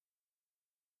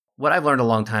What I've learned a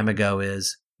long time ago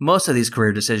is most of these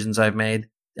career decisions I've made,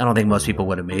 I don't think most people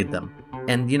would have made them.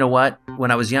 And you know what? When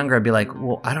I was younger, I'd be like,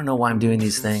 well, I don't know why I'm doing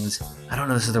these things. I don't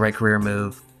know if this is the right career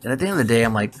move. And at the end of the day,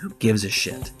 I'm like, who gives a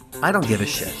shit? I don't give a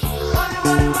shit.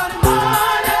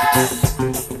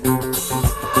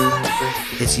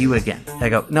 It's you again. I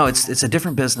go, no, it's a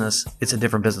different business. It's a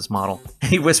different business model. And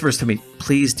he whispers to me,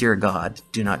 please, dear God,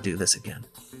 do not do this again.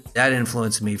 That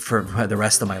influenced me for the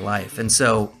rest of my life. And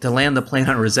so to land the plane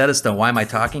on Rosetta Stone, why am I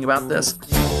talking about this?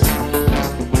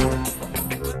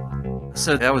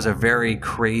 So that was a very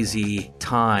crazy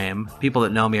time. People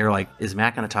that know me are like, is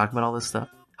Matt going to talk about all this stuff?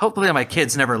 Hopefully my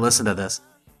kids never listen to this.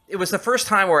 It was the first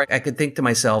time where I could think to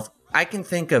myself, I can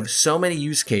think of so many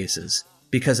use cases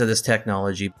because of this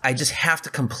technology. I just have to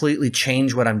completely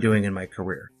change what I'm doing in my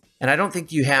career. And I don't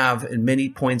think you have in many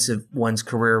points of one's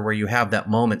career where you have that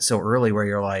moment so early where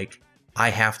you're like,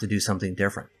 I have to do something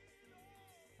different.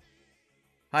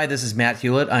 Hi, this is Matt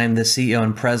Hewlett. I am the CEO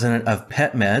and president of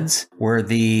PetMeds. We're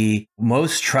the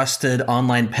most trusted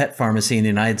online pet pharmacy in the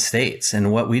United States.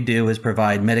 And what we do is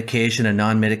provide medication and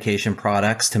non-medication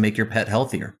products to make your pet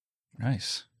healthier.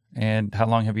 Nice. And how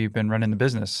long have you been running the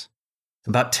business?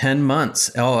 About 10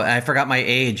 months. Oh, I forgot my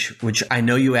age, which I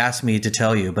know you asked me to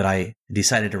tell you, but I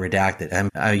decided to redact it. I'm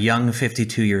a young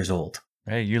 52 years old.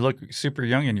 Hey, you look super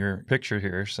young in your picture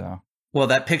here, so. Well,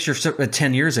 that picture's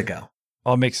 10 years ago.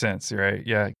 Oh, it makes sense, right?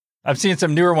 Yeah. I've seen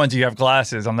some newer ones, you have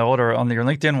glasses. On your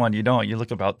LinkedIn one, you don't. You look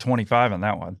about 25 on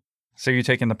that one. So you're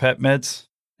taking the pet meds?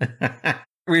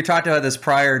 We talked about this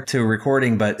prior to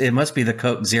recording, but it must be the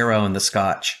Coke Zero and the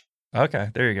Scotch. Okay,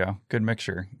 there you go. Good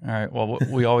mixture. All right. Well,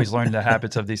 we always learn the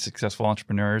habits of these successful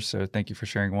entrepreneurs. So thank you for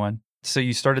sharing one. So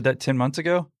you started that 10 months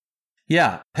ago?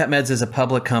 Yeah. PetMeds is a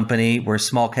public company. We're a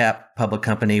small cap public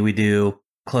company. We do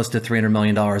close to $300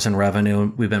 million in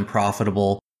revenue. We've been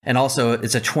profitable. And also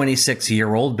it's a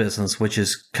 26-year-old business, which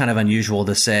is kind of unusual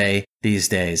to say these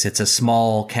days. It's a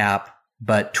small cap,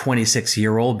 but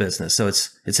 26-year-old business. So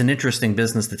it's an interesting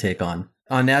business to take on.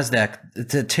 On NASDAQ,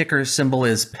 the ticker symbol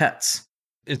is PETS.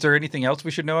 Is there anything else we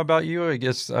should know about you, I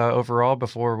guess, overall,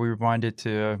 before we rewind it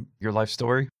to your life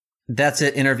story? That's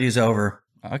it. Interview's over.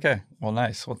 Okay. Well,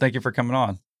 nice. Well, thank you for coming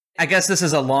on. I guess this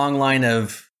is a long line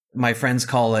of, my friends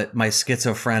call it my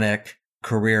schizophrenic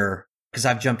career, because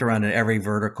I've jumped around in every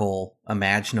vertical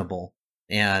imaginable.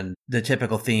 And the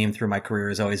typical theme through my career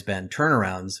has always been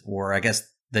turnarounds, or I guess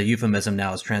the euphemism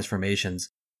now is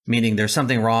transformations. Meaning there's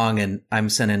something wrong and I'm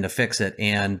sent in to fix it.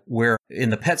 And we're in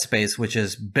the pet space, which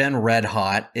has been red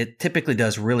hot. It typically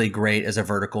does really great as a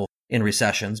vertical in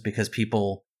recessions because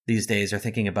people these days are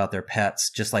thinking about their pets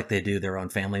just like they do their own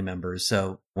family members.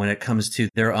 So when it comes to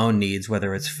their own needs,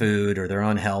 whether it's food or their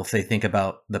own health, they think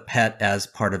about the pet as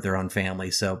part of their own family.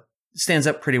 So it stands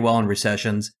up pretty well in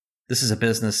recessions. This is a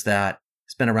business that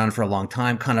has been around for a long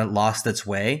time, kind of lost its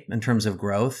way in terms of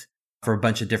growth for a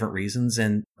bunch of different reasons.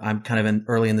 And I'm kind of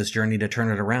early in this journey to turn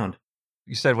it around.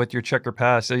 You said with your checker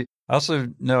pass. I also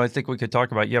know, I think we could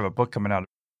talk about, you have a book coming out.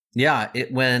 Yeah,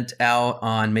 it went out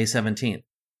on May 17th.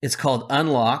 It's called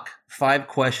Unlock: 5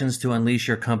 Questions to Unleash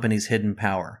Your Company's Hidden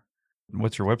Power.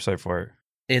 What's your website for it?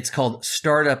 It's called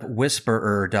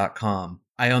startupwhisperer.com.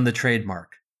 I own the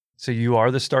trademark. So you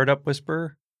are the startup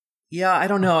whisperer? Yeah, I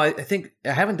don't know. I think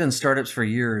I haven't done startups for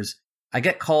years. I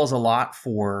get calls a lot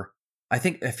for, I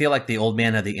feel like the old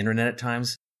man of the internet at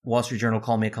times. Wall Street Journal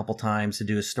called me a couple times to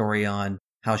do a story on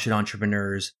how should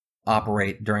entrepreneurs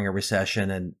operate during a recession.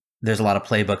 And there's a lot of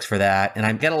playbooks for that. And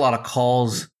I get a lot of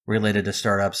calls related to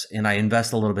startups, and I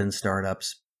invest a little bit in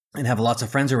startups and have lots of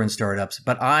friends who are in startups.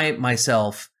 But I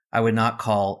myself, I would not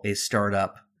call a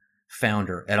startup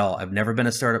founder at all. I've never been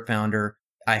a startup founder.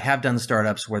 I have done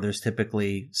startups where there's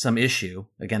typically some issue,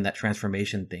 again, that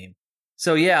transformation theme.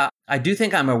 So yeah, I do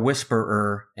think I'm a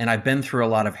whisperer, and I've been through a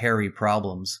lot of hairy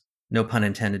problems, no pun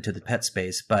intended, to the pet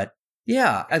space. But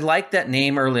yeah, I liked that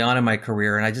name early on in my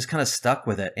career, and I just kind of stuck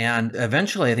with it. And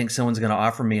eventually I think someone's going to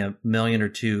offer me $1 million or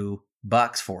 $2 million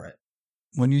for it.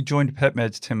 When you joined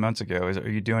PetMeds 10 months ago, are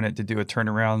you doing it to do a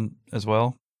turnaround as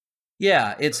well?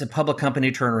 Yeah, it's a public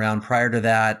company turnaround. Prior to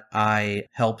that, I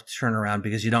helped turn around,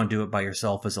 because you don't do it by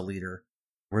yourself as a leader,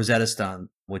 Rosetta Stone,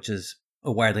 which is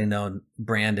a widely known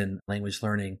brand in language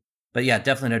learning. But yeah,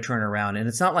 definitely no turnaround. And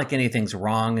it's not like anything's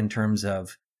wrong in terms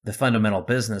of the fundamental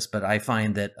business, but I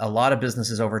find that a lot of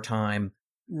businesses over time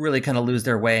really kind of lose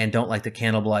their way and don't like to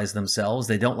cannibalize themselves.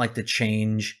 They don't like to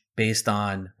change based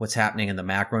on what's happening in the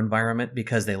macro environment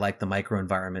because they like the micro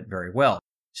environment very well.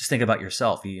 Just think about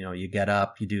yourself. You get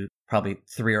up, you do probably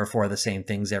 3 or 4 of the same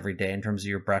things every day in terms of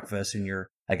your breakfast and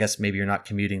I guess maybe you're not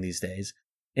commuting these days,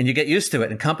 and you get used to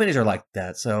it. And companies are like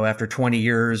that. So after 20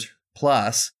 years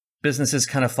plus, businesses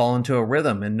kind of fall into a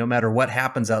rhythm. And no matter what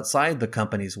happens outside the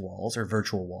company's walls or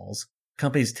virtual walls,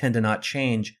 companies tend to not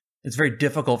change. It's very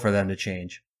difficult for them to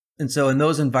change. And so in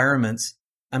those environments,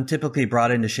 I'm typically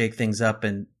brought in to shake things up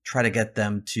and try to get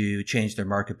them to change their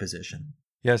market position.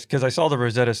 Yes, because I saw the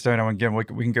Rosetta Stone. And again, we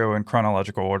can go in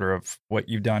chronological order of what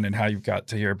you've done and how you've got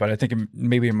to here. But I think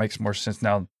maybe it makes more sense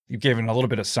now. You've given a little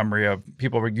bit of summary of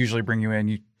people would usually bring you in.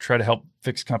 You try to help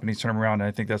fix companies, turn them around. And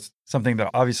I think that's something that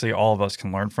obviously all of us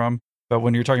can learn from. But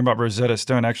when you're talking about Rosetta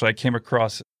Stone, actually, I came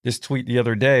across this tweet the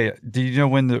other day. Do you know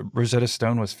when the Rosetta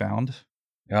Stone was found?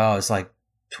 Oh, it's like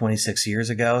 26 years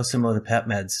ago, similar to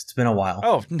PetMeds. It's been a while.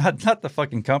 Oh, not the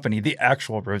fucking company, the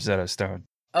actual Rosetta Stone.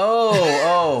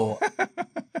 Oh.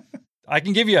 I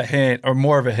can give you a hint or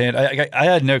more of a hint. I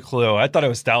had no clue. I thought it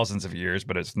was thousands of years,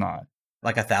 but it's not.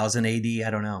 Like 1000 AD? I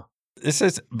don't know. It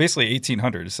says basically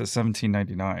 1800. It says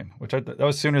 1799, which that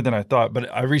was sooner than I thought. But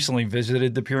I recently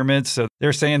visited the pyramids. So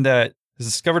they're saying that it was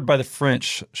discovered by the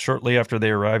French shortly after they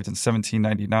arrived in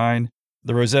 1799.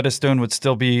 The Rosetta Stone would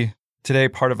still be today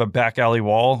part of a back alley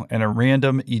wall and a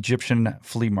random Egyptian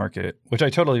flea market, which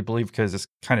I totally believe because it's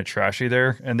kind of trashy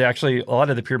there. And they actually, a lot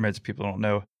of the pyramids, people don't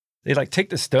know, they like take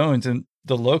the stones and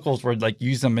the locals would like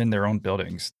use them in their own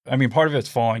buildings. I mean, part of it's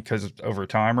falling because it's over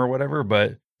time or whatever,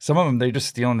 but some of them, they just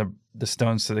stealing the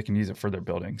stones so they can use it for their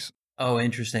buildings. Oh,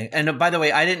 interesting. And by the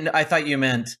way, I thought you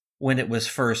meant when it was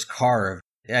first carved.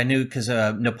 I knew because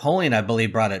Napoleon, I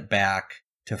believe, brought it back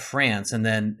to France, and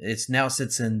then it's now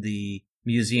sits in the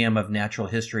Museum of Natural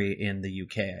History in the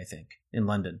UK, I think, in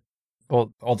London.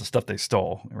 Well, all the stuff they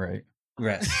stole, right?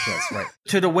 Yes, that's right.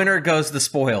 To the winner goes the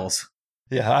spoils.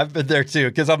 Yeah, I've been there too.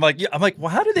 Because I'm like, well,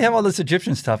 how did they have all this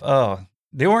Egyptian stuff? Oh,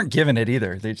 they weren't given it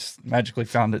either. They just magically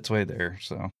found its way there.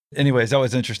 So anyways, that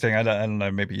was interesting. I don't know.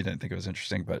 Maybe you didn't think it was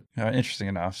interesting, but interesting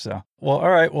enough. So, well, all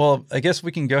right. Well, I guess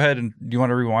we can go ahead and do you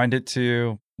want to rewind it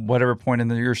to whatever point in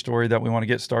your story that we want to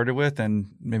get started with, and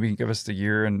maybe you can give us the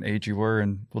year and age you were,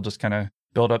 and we'll just kind of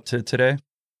build up to today.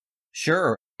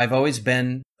 Sure. I've always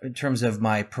been, in terms of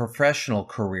my professional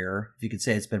career, if you could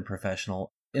say it's been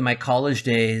professional, in my college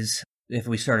days, if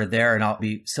we started there, and I'll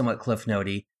be somewhat cliff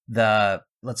notey,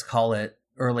 let's call it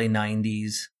early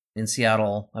 90s in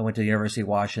Seattle. I went to the University of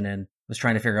Washington, was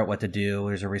trying to figure out what to do.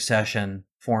 There's a recession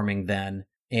forming then.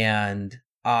 And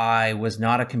I was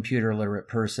not a computer literate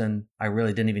person. I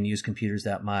really didn't even use computers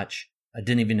that much. I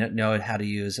didn't even know how to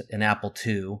use an Apple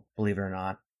II, believe it or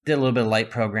not. Did a little bit of light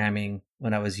programming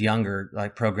when I was younger,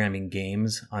 like programming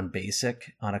games on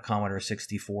BASIC on a Commodore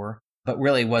 64, but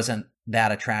really wasn't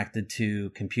that attracted to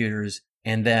computers.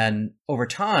 And then over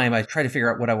time, I tried to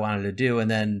figure out what I wanted to do. And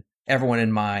then everyone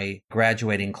in my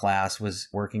graduating class was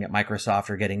working at Microsoft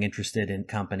or getting interested in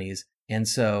companies. And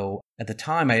so at the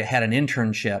time, I had an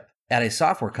internship at a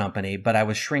software company, but I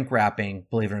was shrink wrapping,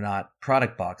 believe it or not,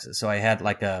 product boxes. So I had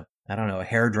like a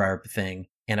hairdryer thing.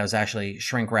 And I was actually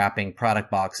shrink wrapping product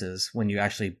boxes when you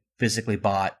actually physically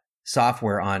bought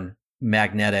software on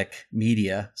magnetic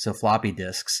media, so floppy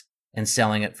disks, and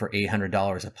selling it for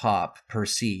 $800 a pop per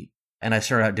seat. And I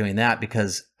started out doing that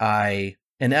because I,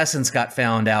 in essence, got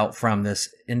found out from this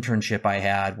internship I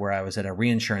had where I was at a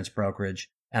reinsurance brokerage,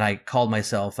 and I called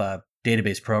myself a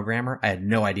database programmer. I had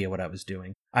no idea what I was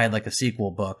doing. I had like a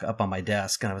SQL book up on my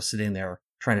desk, and I was sitting there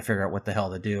trying to figure out what the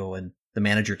hell to do. And the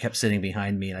manager kept sitting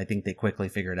behind me, and I think they quickly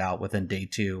figured out within day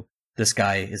 2, this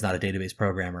guy is not a database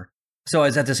programmer. So I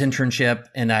was at this internship,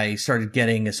 and I started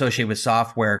getting associated with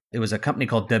software. It was a company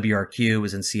called WRQ. It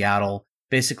was in Seattle.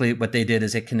 Basically, what they did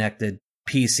is it connected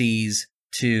PCs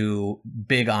to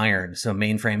big iron, so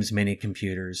mainframes, mini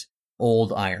computers,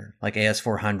 old iron, like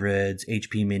AS400s,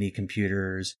 HP mini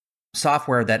computers,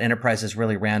 software that enterprises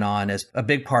really ran on as a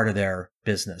big part of their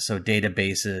business. So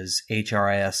databases,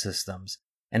 HRIS systems.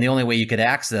 And the only way you could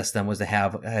access them was to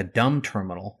have a dumb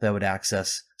terminal that would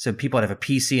access. So people would have a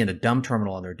PC and a dumb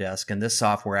terminal on their desk. And this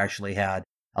software actually had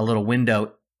a little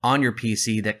window on your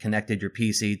PC that connected your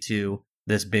PC to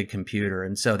this big computer.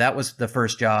 And so that was the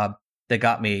first job that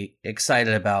got me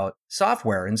excited about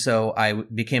software. And so I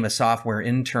became a software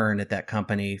intern at that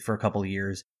company for a couple of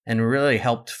years and really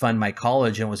helped fund my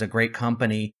college. And it was a great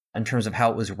company in terms of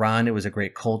how it was run. It was a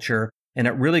great culture. And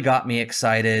it really got me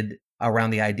excited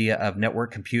around the idea of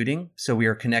network computing. So we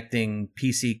are connecting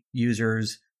PC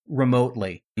users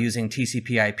remotely using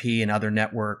TCP/IP and other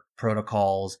network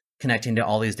protocols, connecting to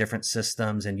all these different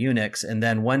systems and Unix. And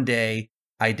then one day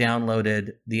I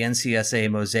downloaded the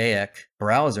NCSA Mosaic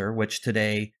browser, which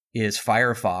today is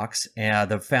Firefox. And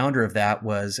the founder of that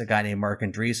was a guy named Mark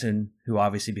Andreessen, who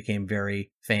obviously became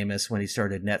very famous when he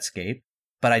started Netscape.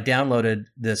 But I downloaded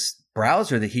this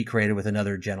browser that he created with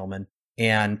another gentleman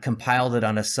and compiled it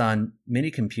on a Sun mini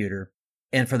computer.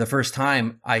 And for the first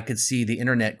time, I could see the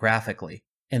internet graphically,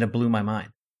 and it blew my mind.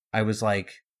 I was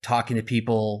like talking to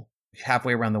people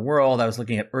halfway around the world. I was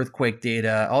looking at earthquake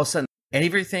data. All of a sudden,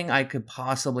 everything I could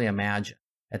possibly imagine.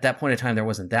 At that point in time, there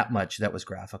wasn't that much that was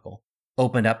graphical,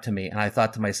 opened up to me. And I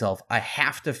thought to myself, I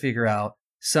have to figure out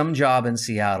some job in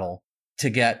Seattle to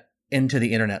get into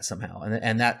the internet somehow.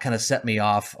 And that kind of set me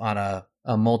off on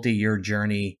a multi-year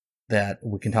journey that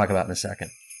we can talk about in a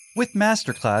second. With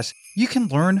Masterclass, you can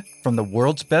learn from the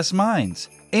world's best minds,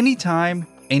 anytime,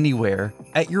 anywhere,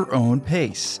 at your own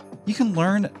pace. You can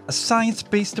learn a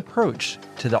science-based approach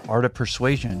to the art of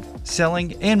persuasion,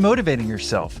 selling, and motivating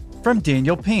yourself from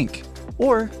Daniel Pink.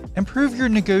 Or improve your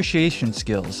negotiation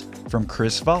skills from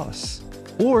Chris Voss.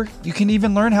 Or you can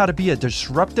even learn how to be a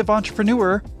disruptive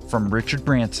entrepreneur from Richard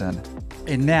Branson.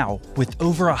 And now, with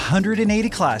over 180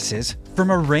 classes from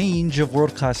a range of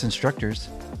world-class instructors,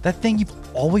 that thing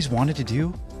you've always wanted to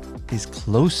do is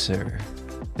closer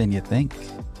than you think.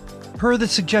 Per the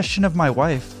suggestion of my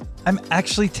wife, I'm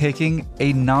actually taking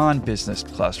a non-business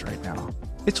class right now.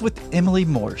 It's with Emily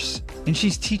Morse, and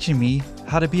she's teaching me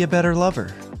how to be a better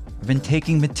lover. I've been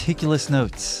taking meticulous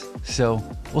notes, so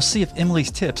we'll see if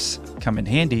Emily's tips come in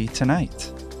handy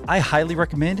tonight. I highly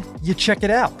recommend you check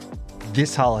it out.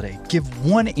 This holiday, give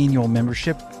one annual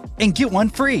membership and get one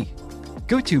free.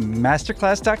 Go to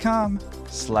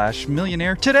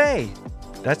masterclass.com/millionaire today.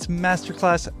 That's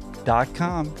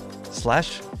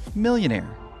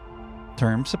masterclass.com/millionaire.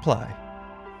 Terms apply.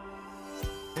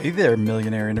 Hey there,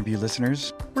 Millionaire Interview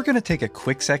listeners. We're going to take a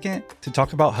quick second to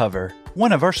talk about Hover,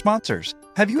 one of our sponsors.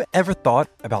 Have you ever thought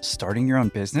about starting your own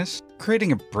business,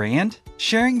 creating a brand,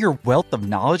 sharing your wealth of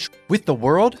knowledge with the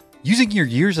world, using your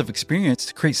years of experience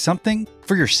to create something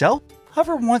for yourself?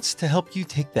 Hover wants to help you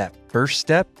take that first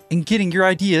step in getting your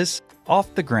ideas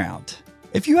off the ground.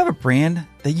 If you have a brand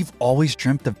that you've always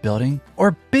dreamt of building or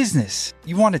a business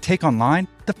you want to take online,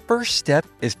 the first step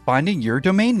is finding your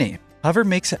domain name. Hover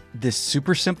makes this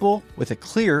super simple with a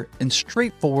clear and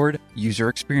straightforward user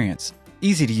experience,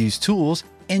 easy to use tools,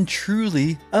 and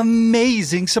truly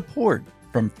amazing support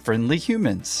from friendly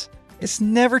humans. It's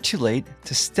never too late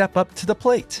to step up to the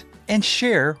plate and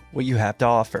share what you have to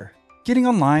offer. Getting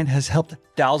online has helped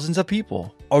thousands of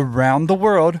people around the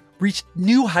world reach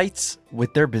new heights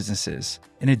with their businesses.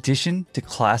 In addition to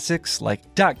classics like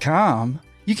 .com,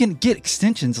 you can get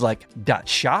extensions like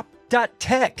 .shop,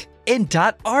 .tech, and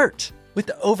 .art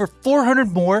with over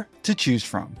 400 more to choose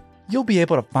from. You'll be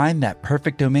able to find that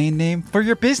perfect domain name for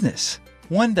your business,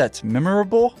 one that's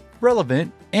memorable,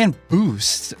 relevant, and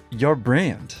boosts your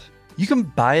brand. You can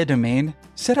buy a domain,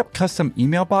 set up custom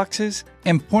email boxes,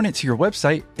 and point it to your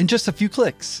website in just a few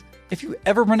clicks. If you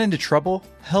ever run into trouble,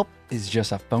 help is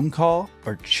just a phone call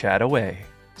or chat away.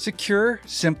 Secure,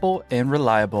 simple, and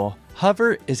reliable,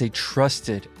 Hover is a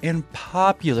trusted and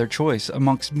popular choice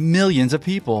amongst millions of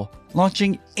people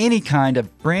launching any kind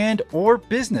of brand or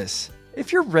business.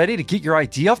 If you're ready to get your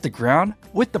idea off the ground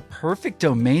with the perfect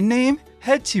domain name,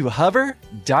 head to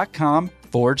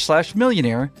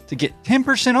hover.com/millionaire to get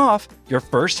 10% off your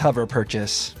first Hover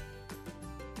purchase.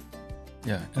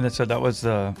 Yeah, and so that was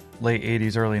the late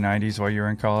 80s, early 90s while you were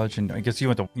in college. And I guess you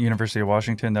went to University of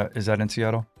Washington. Is that in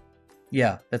Seattle?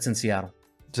 Yeah, that's in Seattle.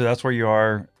 So that's where you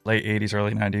are, late 80s,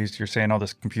 early 90s. You're saying all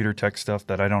this computer tech stuff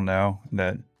that I don't know,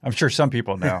 that I'm sure some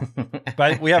people know.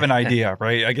 But we have an idea,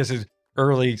 right? I guess it's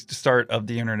early start of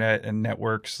the internet and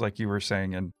networks, like you were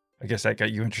saying. And I guess that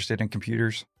got you interested in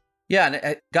computers. Yeah, and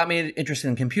it got me interested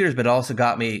in computers, but it also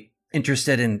got me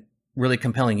interested in really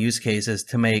compelling use cases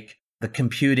to make the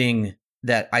computing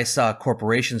that I saw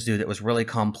corporations do that was really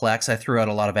complex. I threw out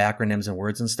a lot of acronyms and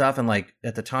words and stuff. And like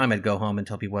at the time, I'd go home and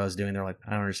tell people what I was doing. They're like, I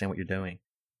don't understand what you're doing.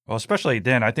 Well, especially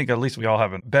then, I think at least we all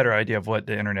have a better idea of what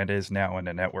the internet is now in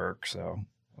the network. So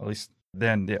at least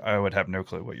then I would have no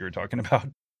clue what you were talking about.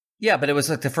 Yeah, but it was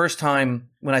like the first time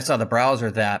when I saw the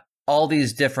browser that all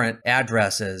these different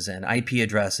addresses and IP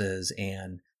addresses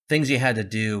and things you had to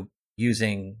do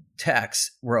using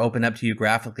text were opened up to you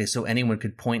graphically so anyone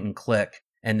could point and click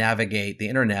and navigate the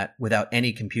internet without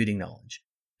any computing knowledge.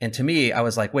 And to me, I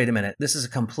was like, wait a minute, this is a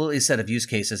completely set of use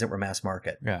cases that were mass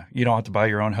market. Yeah, you don't have to buy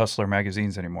your own Hustler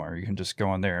magazines anymore. You can just go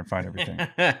on there and find everything.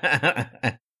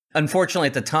 Unfortunately,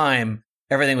 at the time,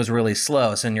 everything was really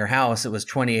slow. So in your house, it was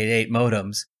 28.8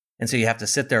 modems. And so you have to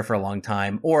sit there for a long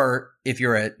time. Or if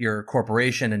you're at your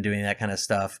corporation and doing that kind of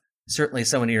stuff, certainly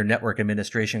someone in your network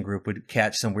administration group would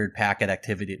catch some weird packet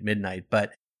activity at midnight.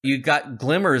 But you got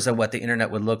glimmers of what the internet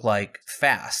would look like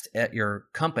fast at your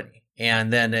company.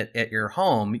 And then at your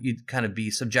home, you'd kind of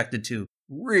be subjected to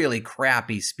really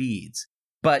crappy speeds.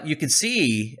 But you could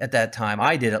see at that time,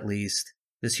 I did at least,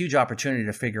 this huge opportunity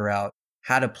to figure out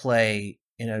how to play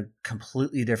in a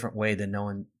completely different way than no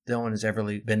one has ever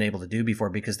been able to do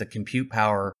before, because the compute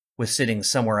power was sitting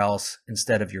somewhere else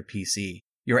instead of your PC.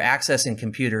 You were accessing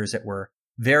computers that were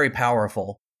very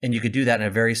powerful, and you could do that in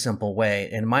a very simple way.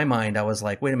 In my mind, I was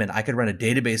like, wait a minute, I could run a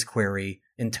database query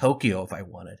in Tokyo if I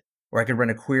wanted, or I could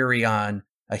run a query on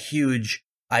a huge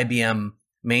IBM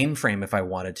mainframe if I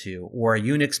wanted to, or a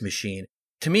Unix machine.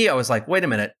 To me, I was like, wait a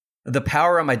minute, the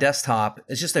power on my desktop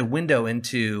is just a window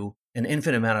into an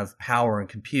infinite amount of power and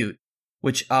compute,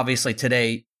 which obviously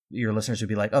today your listeners would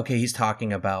be like, okay, he's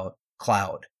talking about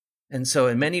cloud. And so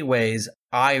in many ways,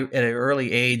 I, at an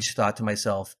early age, thought to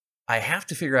myself, I have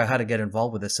to figure out how to get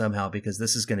involved with this somehow, because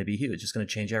this is going to be huge. It's going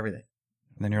to change everything.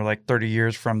 And then you're like, 30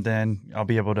 years from then, I'll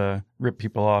be able to rip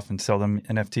people off and sell them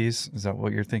NFTs. Is that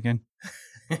what you're thinking?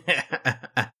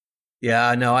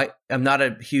 Yeah, no, I'm not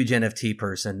a huge NFT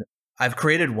person. I've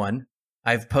created one.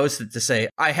 I've posted to say,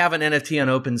 I have an NFT on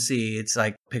OpenSea. It's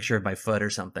like a picture of my foot or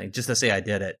something, just to say I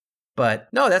did it. But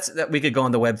no, that we could go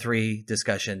on the Web3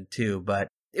 discussion too. But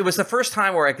it was the first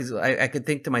time where I could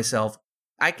think to myself,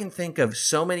 I can think of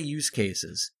so many use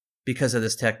cases because of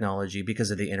this technology,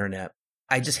 because of the internet.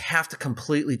 I just have to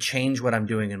completely change what I'm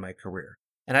doing in my career.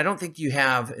 And I don't think you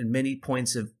have in many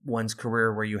points of one's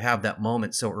career where you have that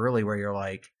moment so early where you're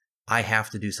like, I have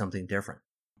to do something different.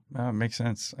 It makes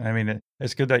sense. I mean,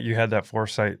 it's good that you had that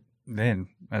foresight then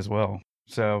as well.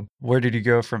 So where did you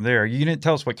go from there? You didn't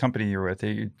tell us what company you were with.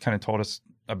 You kind of told us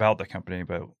about the company,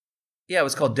 but... Yeah, it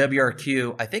was called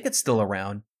WRQ. I think it's still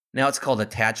around. Now it's called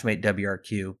Attachmate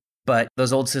WRQ. But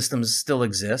those old systems still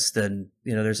exist, and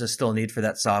there's still a need for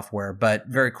that software. But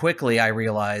very quickly, I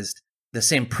realized the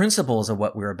same principles of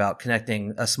what we were about,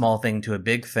 connecting a small thing to a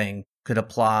big thing, could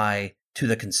apply to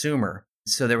the consumer.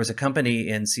 So there was a company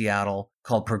in Seattle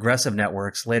called Progressive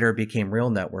Networks. Later it became Real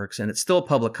Networks, and it's still a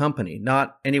public company,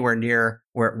 not anywhere near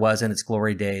where it was in its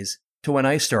glory days to when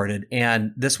I started.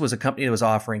 And this was a company that was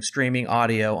offering streaming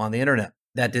audio on the internet.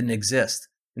 That didn't exist.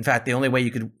 In fact, the only way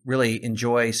you could really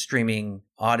enjoy streaming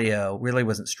audio really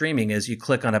wasn't streaming, is you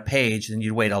click on a page and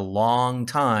you'd wait a long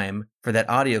time for that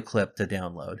audio clip to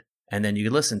download. And then you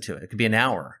could listen to it. It could be an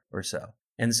hour or so.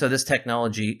 And so this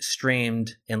technology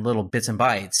streamed in little bits and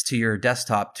bytes to your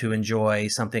desktop to enjoy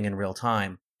something in real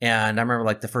time. And I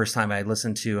remember the first time I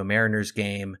listened to a Mariners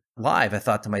game live, I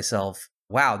thought to myself,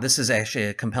 wow, this is actually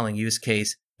a compelling use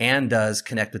case and does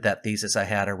connect with that thesis I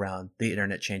had around the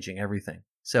internet changing everything.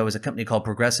 So it was a company called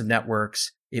Progressive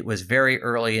Networks. It was very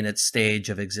early in its stage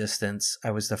of existence.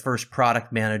 I was the first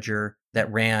product manager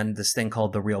that ran this thing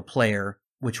called the Real Player,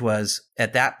 which was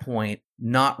at that point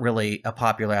not really a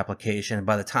popular application.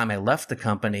 By the time I left the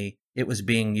company, it was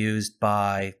being used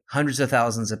by hundreds of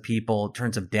thousands of people in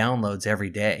terms of downloads every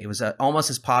day. It was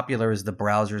almost as popular as the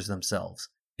browsers themselves.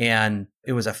 And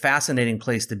it was a fascinating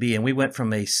place to be. And we went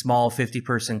from a small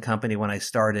 50-person company when I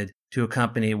started to a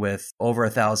company with over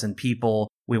 1,000 people.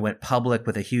 We went public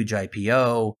with a huge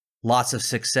IPO, lots of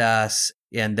success,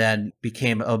 and then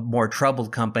became a more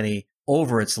troubled company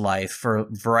over its life for a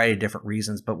variety of different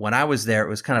reasons. But when I was there, it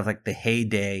was kind of like the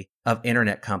heyday of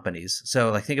internet companies.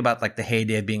 So think about the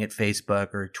heyday of being at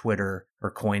Facebook or Twitter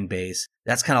or Coinbase.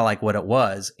 That's kind of like what it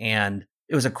was. And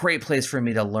it was a great place for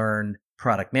me to learn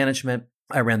product management.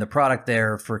 I ran the product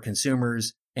there for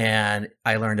consumers, and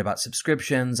I learned about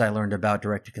subscriptions. I learned about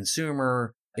direct to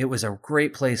consumer. It was a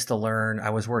great place to learn. I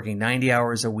was working 90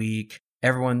 hours a week.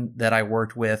 Everyone that I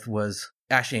worked with was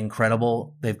actually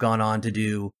incredible. They've gone on to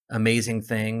do amazing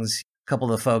things. A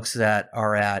couple of the folks that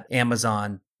are at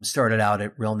Amazon started out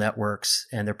at Real Networks,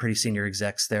 and they're pretty senior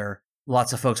execs there.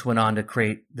 Lots of folks went on to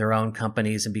create their own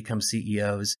companies and become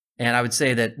CEOs. And I would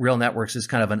say that Real Networks is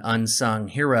kind of an unsung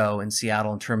hero in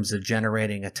Seattle in terms of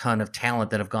generating a ton of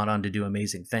talent that have gone on to do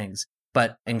amazing things.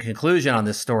 But in conclusion on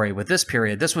this story with this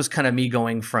period, this was kind of me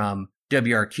going from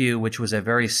WRQ, which was a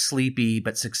very sleepy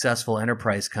but successful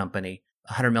enterprise company,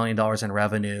 $100 million in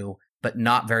revenue, but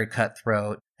not very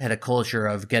cutthroat, had a culture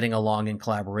of getting along in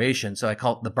collaboration. So I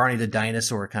call it the Barney the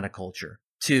Dinosaur kind of culture,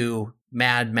 to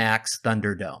Mad Max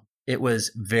Thunderdome. It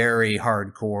was very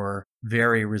hardcore,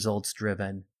 very results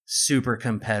driven, super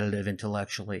competitive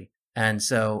intellectually. And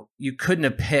so you couldn't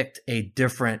have picked a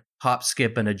different hop,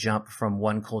 skip, and a jump from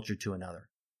one culture to another.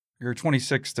 You're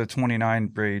 26 to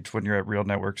 29 age when you're at Real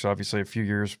Networks. Obviously, a few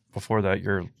years before that,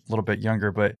 you're a little bit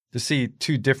younger. But to see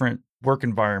two different work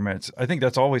environments, I think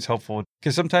that's always helpful.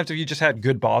 Because sometimes if you just had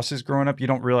good bosses growing up, you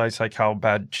don't realize how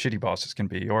bad shitty bosses can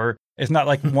be. Or it's not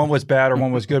like one was bad or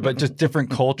one was good, but just different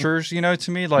cultures,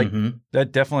 to me,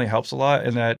 that definitely helps a lot.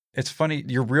 And that it's funny,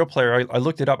 your Real Player, I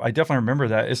looked it up. I definitely remember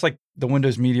that. It's like the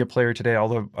Windows Media Player today,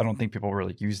 although I don't think people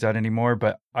really use that anymore,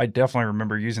 but I definitely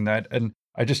remember using that. And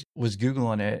I just was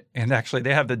Googling it, and actually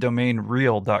they have the domain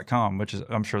real.com, which is,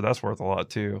 I'm sure that's worth a lot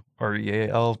too,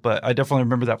 REAL. But I definitely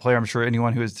remember that player. I'm sure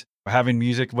anyone who is having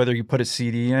music, whether you put a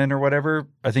CD in or whatever,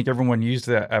 I think everyone used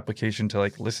that application to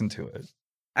like listen to it.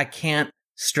 I can't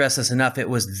stress this enough. It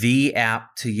was the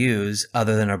app to use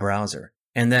other than a browser.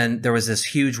 And then there was this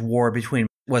huge war between,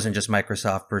 it wasn't just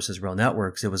Microsoft versus Real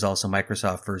Networks. It was also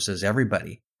Microsoft versus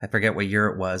everybody. I forget what year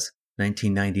it was,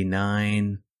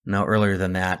 1999. No, earlier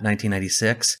than that,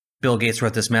 1996. Bill Gates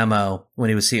wrote this memo when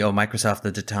he was CEO of Microsoft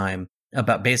at the time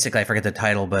about basically, I forget the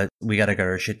title, but we got to get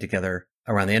our shit together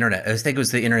around the internet. I think it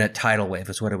was the internet tidal wave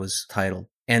is what it was titled.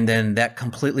 And then that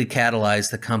completely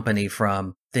catalyzed the company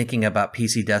from thinking about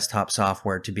PC desktop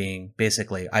software to being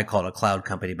basically, I call it a cloud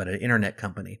company, but an internet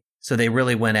company. So they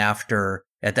really went after,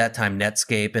 at that time,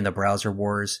 Netscape and the browser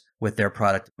wars with their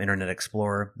product, Internet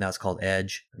Explorer. Now it's called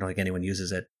Edge. I don't think anyone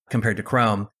uses it compared to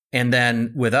Chrome. And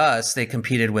then with us, they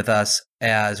competed with us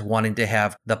as wanting to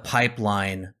have the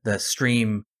pipeline, the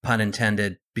stream, pun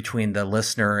intended, between the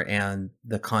listener and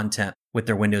the content with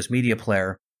their Windows Media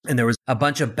Player. And there was a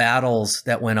bunch of battles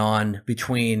that went on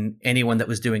between anyone that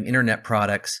was doing internet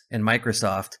products and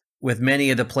Microsoft, with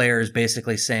many of the players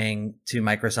basically saying to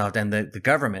Microsoft and the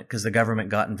government, because the government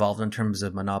got involved in terms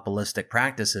of monopolistic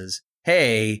practices,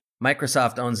 hey,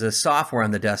 Microsoft owns this software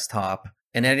on the desktop.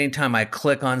 And anytime I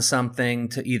click on something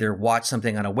to either watch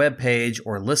something on a web page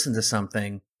or listen to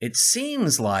something, it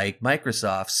seems like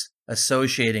Microsoft's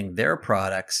associating their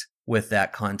products with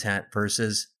that content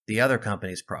versus the other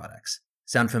company's products.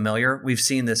 Sound familiar? We've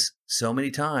seen this so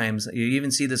many times. You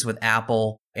even see this with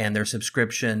Apple and their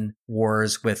subscription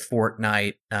wars with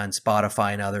Fortnite and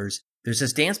Spotify and others. There's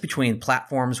this dance between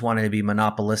platforms wanting to be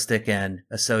monopolistic and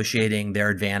associating their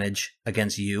advantage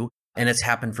against you. And it's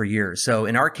happened for years. So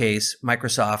in our case,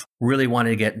 Microsoft really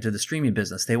wanted to get into the streaming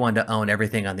business. They wanted to own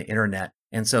everything on the internet.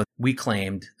 And so we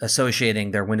claimed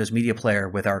associating their Windows Media Player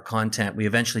with our content. We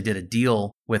eventually did a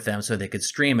deal with them so they could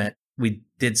stream it. We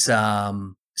did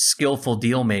some skillful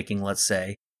deal making, let's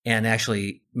say, and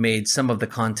actually made some of the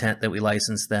content that we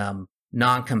licensed them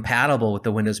non-compatible with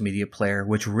the Windows Media Player,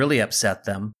 which really upset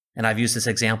them. And I've used this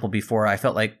example before. I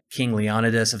felt like King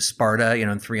Leonidas of Sparta,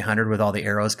 in 300 with all the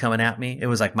arrows coming at me. It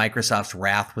was like Microsoft's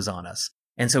wrath was on us.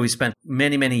 And so we spent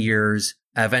many, many years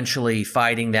eventually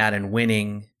fighting that and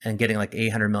winning and getting like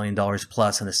 $800 million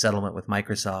plus in a settlement with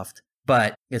Microsoft.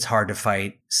 But it's hard to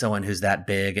fight someone who's that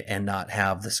big and not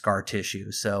have the scar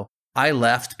tissue. So I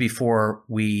left before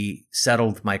we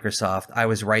settled Microsoft. I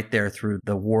was right there through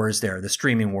the wars there, the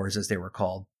streaming wars as they were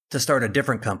called, to start a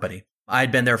different company.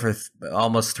 I'd been there for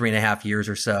almost 3.5 years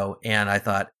or so. And I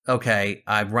thought, okay,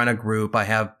 I've run a group. I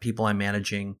have people I'm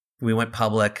managing. We went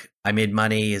public. I made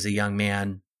money as a young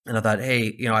man. And I thought,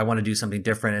 hey, I want to do something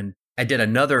different. And I did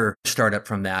another startup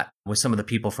from that with some of the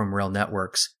people from Real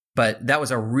Networks. But that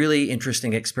was a really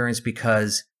interesting experience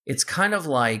because it's kind of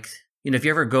like, if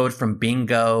you ever go from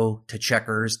bingo to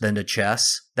checkers, then to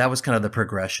chess, that was kind of the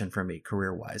progression for me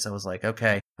career-wise. I was like,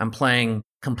 okay, I'm playing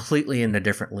completely in a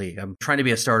different league. I'm trying to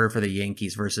be a starter for the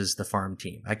Yankees versus the farm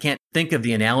team. I can't think of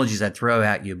the analogies I'd throw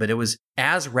at you, but it was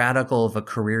as radical of a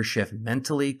career shift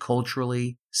mentally,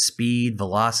 culturally, speed,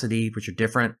 velocity, which are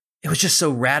different. It was just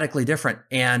so radically different.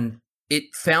 And it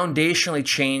foundationally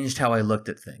changed how I looked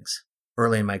at things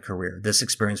early in my career, this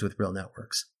experience with Real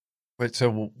Networks. But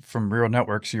so from Real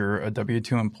Networks, you're a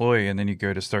W-2 employee and then you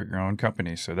go to start your own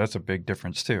company. So that's a big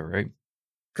difference too, right?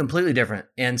 Completely different.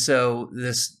 And so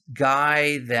this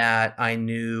guy that I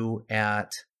knew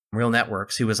at Real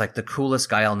Networks, he was like the coolest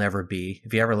guy I'll never be.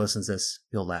 If he ever listens to this,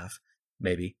 he'll laugh,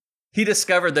 maybe. He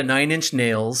discovered the 9 Inch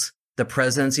Nails, the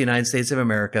Presidents of the United States of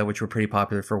America, which were pretty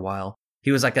popular for a while.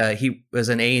 He was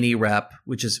an A&E rep,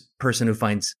 which is a person who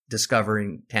finds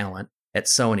discovering talent at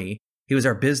Sony. He was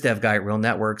our biz dev guy at Real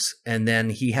Networks. And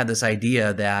then he had this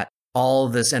idea that all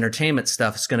this entertainment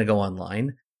stuff is going to go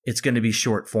online. It's going to be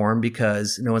short form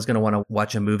because no one's going to want to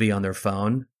watch a movie on their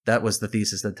phone. That was the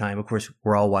thesis at the time. Of course,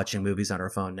 we're all watching movies on our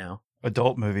phone now.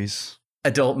 Adult movies.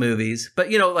 But,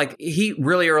 he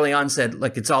really early on said,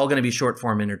 it's all going to be short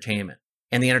form entertainment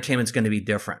and the entertainment's going to be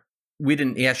different. We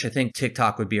didn't actually think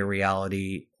TikTok would be a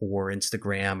reality or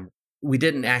Instagram. We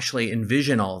didn't actually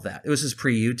envision all of that. It was just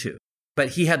pre-YouTube.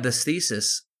 But he had this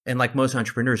thesis, and like most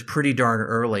entrepreneurs, pretty darn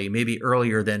early, maybe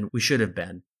earlier than we should have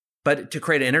been. But to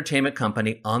create an entertainment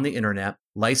company on the internet,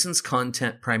 license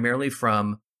content primarily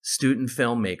from student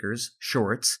filmmakers,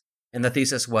 shorts. And the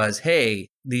thesis was, hey,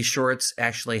 these shorts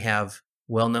actually have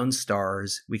well-known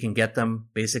stars. We can get them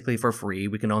basically for free.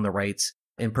 We can own the rights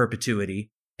in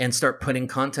perpetuity and start putting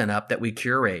content up that we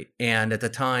curate. And at the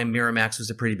time, Miramax was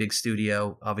a pretty big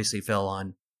studio, obviously fell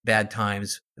on bad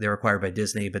times. They were acquired by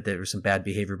Disney, but there was some bad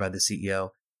behavior by the CEO.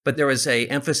 But there was a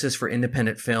emphasis for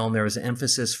independent film. There was an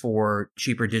emphasis for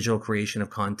cheaper digital creation of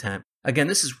content. Again,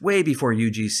 this is way before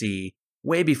UGC,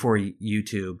 way before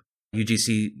YouTube,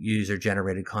 UGC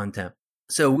user-generated content.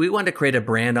 So we wanted to create a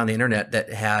brand on the internet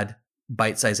that had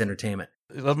bite-sized entertainment.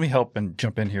 Let me help and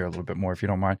jump in here a little bit more, if you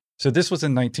don't mind. So this was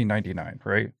in 1999,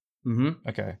 right? Mm-hmm.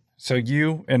 Okay. So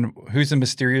you and who's the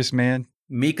mysterious man?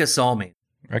 Mika Salmi.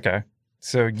 Okay.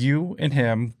 So you and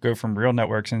him go from Real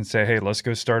Networks and say, hey, let's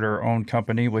go start our own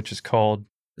company, which is called?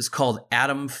 It's called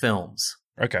Atom Films.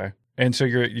 Okay. And so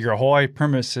your whole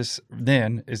premises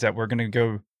then is that we're going to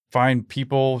go find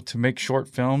people to make short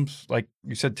films, like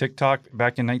you said, TikTok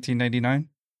back in 1999?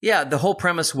 Yeah, the whole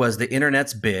premise was the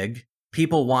internet's big.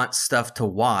 People want stuff to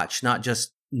watch, not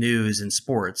just news and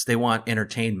sports. They want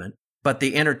entertainment. But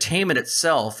the entertainment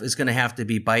itself is going to have to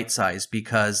be bite-sized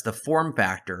because the form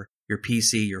factor, your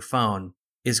PC, your phone,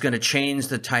 is going to change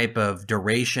the type of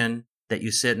duration that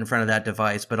you sit in front of that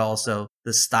device, but also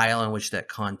the style in which that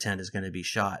content is going to be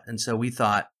shot. And so we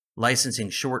thought licensing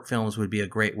short films would be a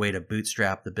great way to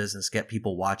bootstrap the business, get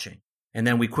people watching. And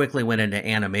then we quickly went into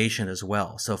animation as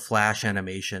well. So Flash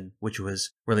animation, which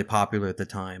was really popular at the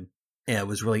time. And it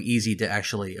was really easy to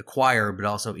actually acquire, but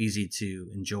also easy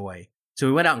to enjoy. So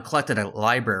we went out and collected a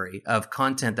library of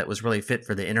content that was really fit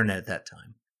for the internet at that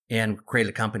time and created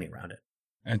a company around it.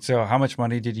 And so how much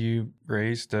money did you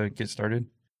raise to get started?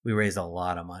 We raised a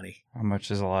lot of money. How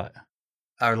much is a lot?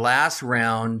 Our last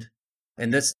round,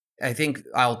 and this, I think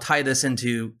I'll tie this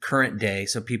into current day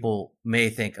so people may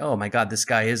think, oh my God, this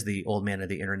guy is the old man of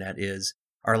the internet. Is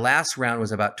our last round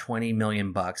was about 20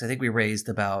 million bucks. I think we raised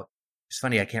about, it's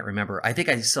funny, I can't remember. I think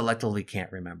I selectively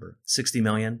can't remember. 60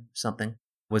 million something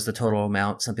was the total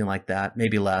amount, something like that,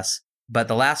 maybe less. But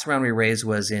the last round we raised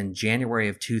was in January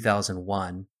of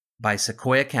 2001 by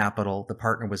Sequoia Capital. The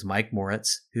partner was Mike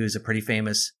Moritz, who's a pretty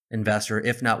famous investor,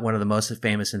 if not one of the most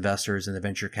famous investors in the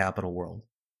venture capital world.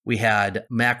 We had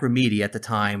Macromedia at the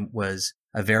time, was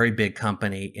a very big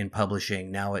company in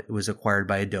publishing. Now it was acquired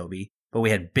by Adobe, but we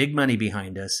had big money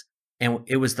behind us. And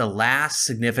it was the last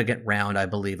significant round, I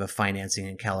believe, of financing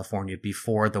in California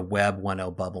before the Web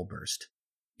 1.0 bubble burst.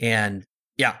 And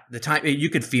yeah, the time, you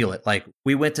could feel it. Like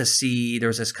we went to see, there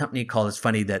was this company called, it's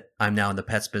funny that I'm now in the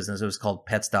pets business. It was called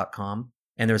pets.com.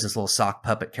 And there was this little sock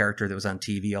puppet character that was on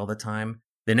TV all the time.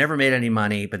 They never made any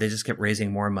money, but they just kept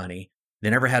raising more money. They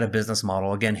never had a business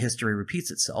model. Again, history repeats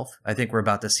itself. I think we're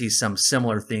about to see some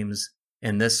similar themes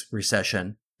in this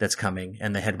recession that's coming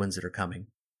and the headwinds that are coming.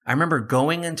 I remember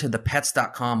going into the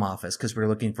pets.com office because we were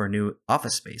looking for a new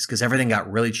office space because everything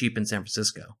got really cheap in San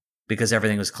Francisco because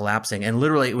everything was collapsing. And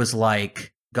literally it was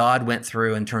like God went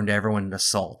through and turned everyone into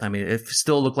salt. I mean, it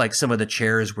still looked like some of the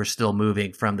chairs were still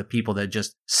moving from the people that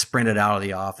just sprinted out of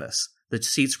the office. The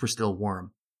seats were still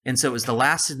warm. And so it was the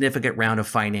last significant round of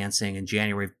financing in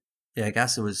January. I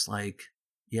guess it was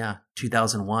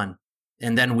 2001.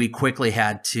 And then we quickly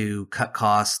had to cut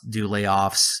costs, do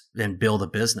layoffs, and build a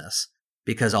business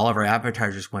because all of our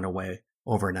advertisers went away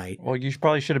overnight. Well, you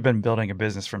probably should have been building a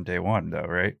business from day one, though,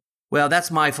 right? Well,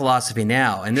 that's my philosophy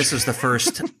now. And this was the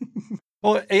first.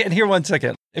 Well, and here, one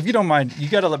second. If you don't mind, you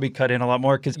got to let me cut in a lot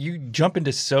more because you jump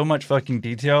into so much fucking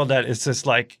detail that it's just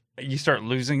like you start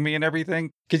losing me and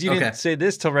everything. Because you didn't say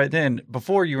this till right then.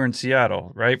 Before you were in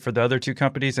Seattle, right? For the other two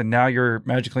companies. And now you're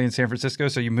magically in San Francisco.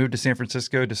 So you moved to San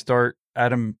Francisco to start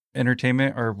Atom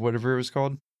Entertainment or whatever it was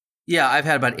called? Yeah, I've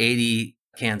had about 80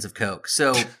 cans of Coke.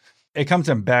 So it comes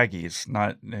in baggies,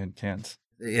 not in cans.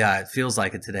 Yeah, it feels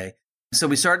like it today. So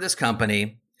we started this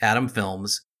company, Atom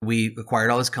Films. We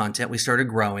acquired all this content. We started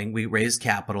growing. We raised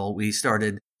capital. We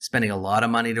started spending a lot of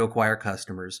money to acquire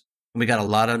customers. We got a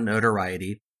lot of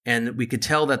notoriety. And we could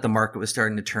tell that the market was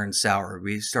starting to turn sour.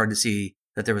 We started to see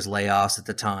that there was layoffs at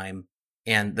the time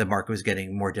and the market was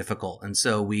getting more difficult. And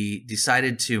so we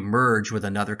decided to merge with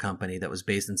another company that was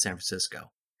based in San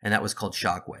Francisco. And that was called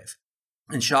Shockwave.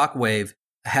 And Shockwave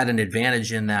had an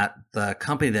advantage in that the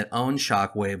company that owned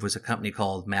Shockwave was a company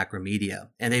called Macromedia.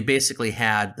 And they basically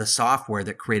had the software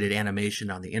that created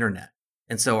animation on the internet.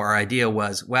 And so our idea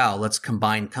was, wow, let's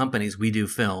combine companies. We do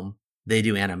film, they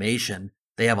do animation.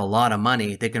 They have a lot of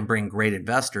money. They can bring great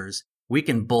investors. We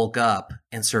can bulk up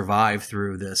and survive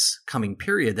through this coming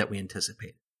period that we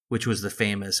anticipate, which was the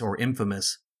famous or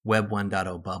infamous Web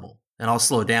 1.0 bubble. And I'll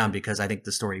slow down because I think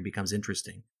the story becomes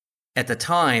interesting. At the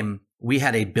time, we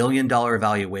had a $1 billion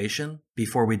valuation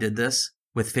before we did this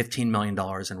with $15 million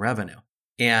in revenue.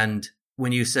 And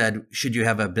when you said, should you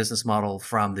have a business model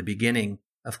from the beginning?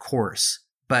 Of course.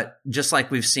 But just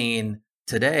like we've seen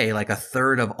today, like a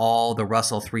third of all the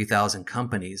Russell 3000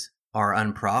 companies are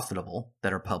unprofitable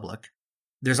that are public.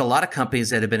 there's a lot of companies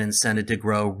that have been incented to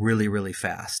grow really, really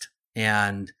fast.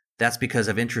 And that's because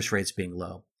of interest rates being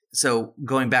low. So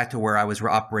going back to where I was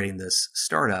operating this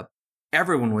startup,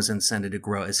 everyone was incented to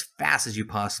grow as fast as you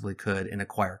possibly could and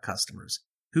acquire customers.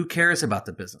 Who cares about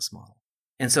the business model?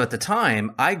 And so at the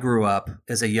time, I grew up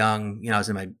as a young, I was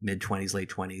in my mid-20s, late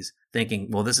 20s, thinking,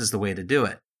 well, this is the way to do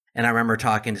it. And I remember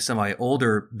talking to some of my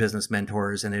older business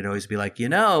mentors, and they'd always be like,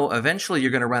 eventually you're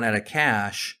going to run out of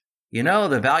cash.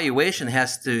 The valuation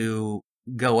has to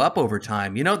go up over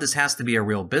time. This has to be a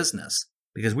real business,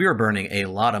 because we were burning a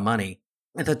lot of money.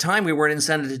 At the time, we weren't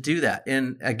incented to do that.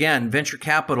 And again, venture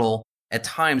capital at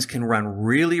times can run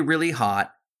really, really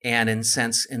hot and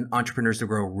incent entrepreneurs to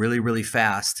grow really, really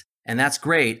fast. And that's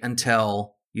great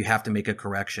until you have to make a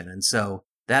correction. And so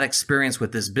that experience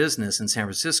with this business in San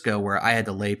Francisco, where I had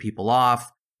to lay people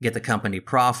off, get the company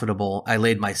profitable, I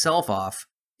laid myself off,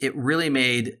 it really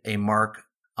made a mark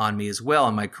on me as well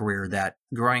in my career that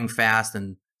growing fast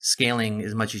and scaling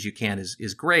as much as you can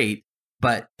is great.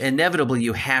 But inevitably,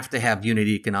 you have to have unit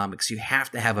economics. You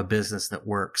have to have a business that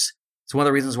works. It's one of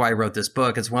the reasons why I wrote this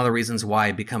book. It's one of the reasons why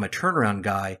I become a turnaround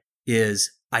guy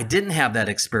is I didn't have that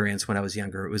experience when I was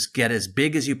younger. It was get as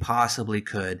big as you possibly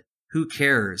could. Who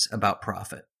cares about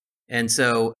profit? And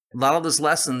so a lot of those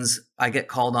lessons I get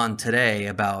called on today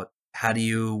about how do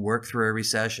you work through a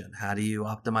recession? How do you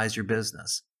optimize your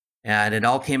business? And it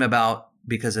all came about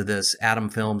because of this Atom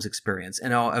Films experience.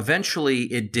 And eventually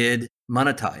it did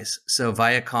monetize. So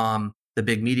Viacom, the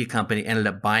big media company, ended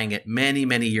up buying it many,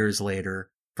 many years later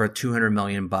for $200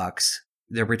 million.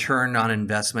 The return on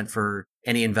investment for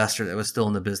any investor that was still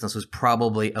in the business was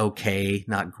probably okay,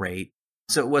 not great.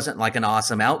 So it wasn't like an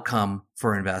awesome outcome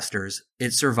for investors.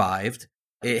 It survived.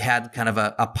 It had kind of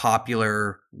a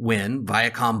popular win.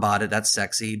 Viacom bought it. That's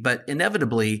sexy. But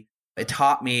inevitably, it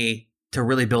taught me to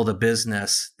really build a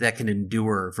business that can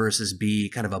endure versus be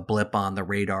kind of a blip on the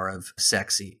radar of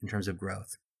sexy in terms of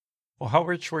growth. Well, how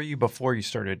rich were you before you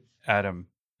started Atom?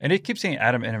 And it keeps saying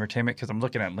Atom Entertainment because I'm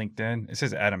looking at LinkedIn. It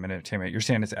says Atom Entertainment. You're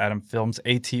saying it's Atom Films,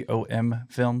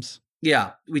 ATOM Films?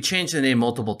 Yeah, we changed the name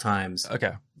multiple times.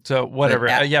 Okay. So whatever.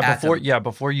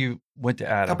 Before you went to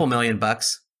Atom. A couple $1 million.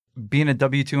 Being a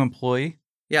W-2 employee?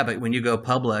 Yeah, but when you go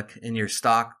public and your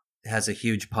stock has a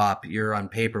huge pop, you're on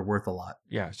paper worth a lot.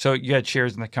 Yeah. So you had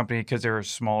shares in the company because they were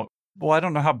small. Well, I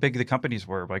don't know how big the companies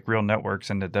were, like Real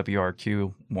Networks and the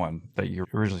WRQ one that you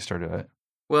originally started at.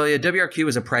 Well, yeah, WRQ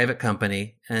was a private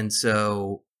company. And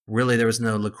so really there was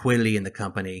no liquidity in the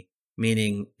company,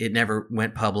 meaning it never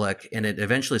went public and it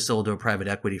eventually sold to a private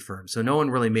equity firm. So no one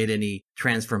really made any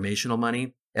transformational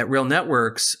money. At Real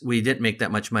Networks, we didn't make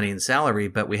that much money in salary,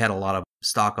 but we had a lot of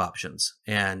stock options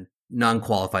and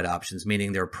non-qualified options,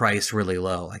 meaning they're priced really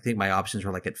low. I think my options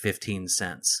were like at 15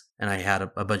 cents. And I had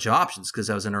a bunch of options because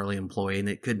I was an early employee and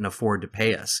they couldn't afford to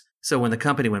pay us. So when the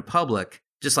company went public,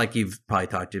 just like you've probably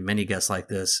talked to many guests like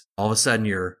this, all of a sudden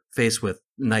you're faced with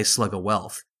a nice slug of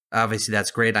wealth. Obviously,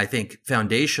 that's great. I think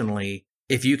foundationally,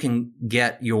 if you can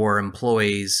get your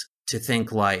employees to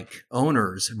think like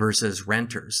owners versus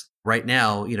renters. Right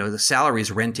now, the salary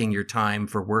is renting your time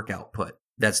for work output.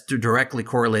 That's directly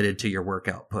correlated to your work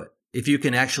output. If you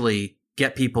can actually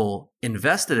get people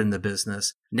invested in the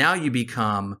business, now you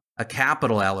become a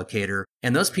capital allocator,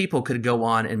 and those people could go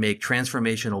on and make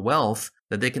transformational wealth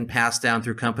that they can pass down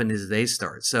through companies they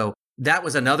start. So that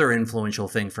was another influential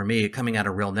thing for me coming out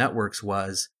of Real Networks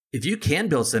was if you can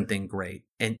build something great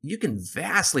and you can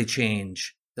vastly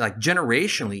change, like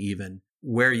generationally even,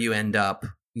 where you end up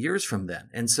years from then.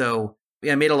 And so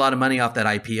I made a lot of money off that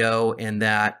IPO, and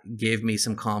that gave me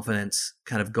some confidence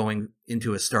kind of going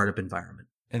into a startup environment.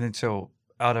 And then so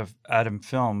out of Atom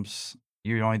Films,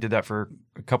 you only did that for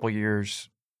a couple of years.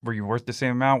 Were you worth the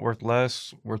same amount, worth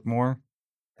less, worth more?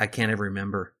 I can't ever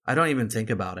remember. I don't even think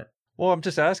about it. Well, I'm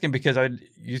just asking because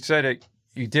you said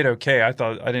you did okay. I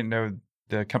didn't know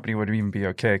the company would even be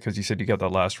okay because you said you got the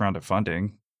last round of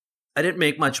funding. I didn't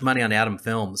make much money on Atom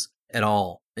Films at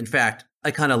all. In fact, I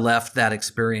kind of left that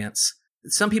experience.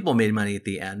 Some people made money at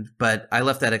the end, but I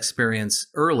left that experience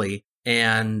early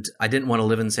and I didn't want to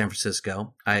live in San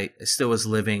Francisco. I still was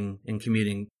living and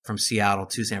commuting from Seattle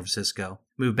to San Francisco,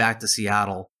 moved back to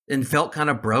Seattle and felt kind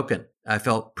of broken. I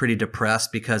felt pretty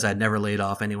depressed because I'd never laid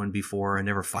off anyone before. I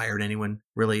never fired anyone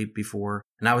really before.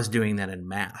 And I was doing that in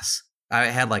mass. I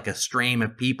had like a stream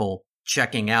of people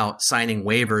checking out, signing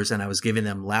waivers, and I was giving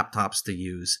them laptops to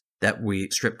use that we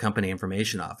stripped company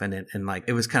information off. And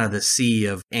it was kind of the sea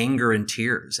of anger and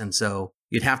tears. And so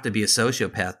you'd have to be a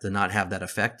sociopath to not have that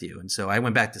affect you. And so I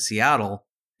went back to Seattle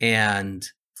and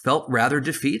felt rather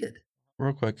defeated.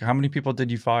 Real quick, how many people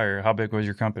did you fire? How big was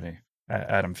your company at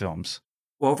Atom Films?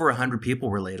 Well, over 100 people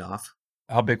were laid off.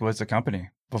 How big was the company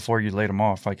before you laid them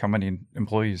off? Like how many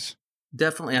employees?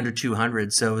 Definitely under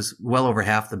 200. So it was well over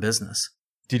half the business.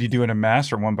 Did you do it en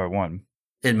masse or one by one?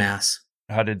 En masse.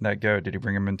 How did that go? Did you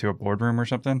bring them into a boardroom or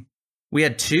something? We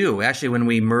had two. Actually, when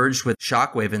we merged with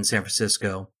Shockwave in San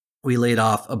Francisco, we laid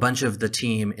off a bunch of the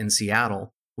team in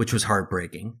Seattle, which was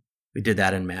heartbreaking. We did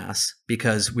that en masse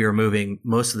because we were moving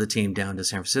most of the team down to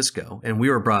San Francisco. And we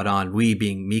were brought on, we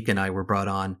being Meek and I were brought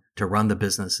on to run the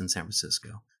business in San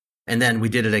Francisco. And then we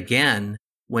did it again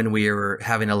when we were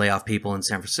having to lay off people in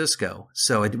San Francisco.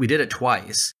 So we did it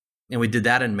twice, and we did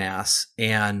that en masse.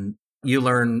 And you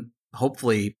learn,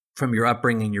 hopefully, from your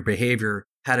upbringing, your behavior,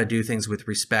 how to do things with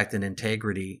respect and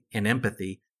integrity and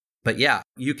empathy. But yeah,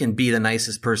 you can be the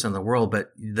nicest person in the world,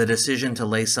 but the decision to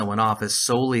lay someone off is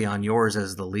solely on yours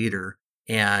as the leader.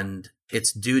 And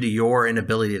it's due to your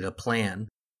inability to plan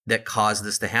that caused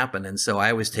this to happen. And so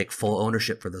I always take full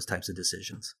ownership for those types of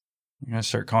decisions. I'm going to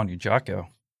start calling you Jocko.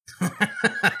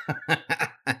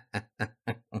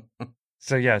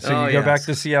 So you go back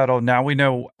to Seattle. Now we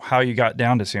know how you got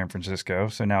down to San Francisco.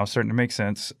 So now it's starting to make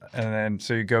sense. And then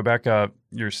so you go back up.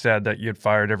 You're sad that you had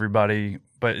fired everybody.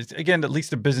 But again, at least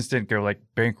the business didn't go like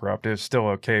bankrupt. It was still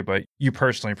okay. But you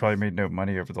personally probably made no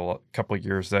money over the couple of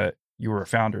years that you were a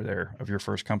founder there of your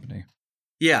first company.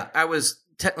 Yeah, I was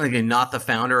technically not the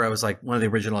founder. I was like one of the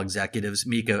original executives.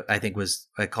 Mika, I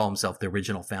call himself the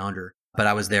original founder. But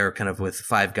I was there kind of with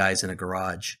 5 guys in a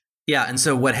garage. Yeah. And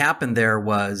so what happened there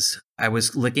was I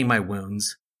was licking my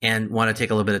wounds and wanted to take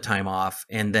a little bit of time off.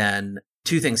 And then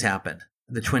 2 things happened.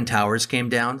 The Twin Towers came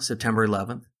down September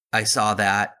 11th. I saw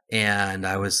that and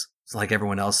I was like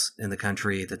everyone else in the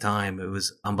country at the time. It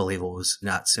was unbelievable. It was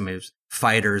nuts. I mean, it was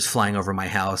fighters flying over my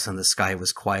house and the sky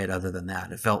was quiet other than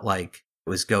that. It felt like it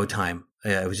was go time.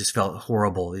 It just felt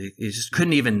horrible. You just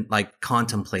couldn't even like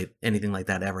contemplate anything like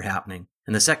that ever happening.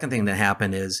 And the second thing that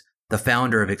happened is the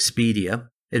founder of Expedia.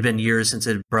 It had been years since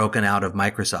it had broken out of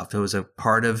Microsoft. It was a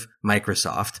part of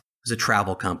Microsoft. It was a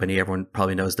travel company. Everyone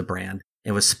probably knows the brand.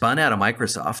 It was spun out of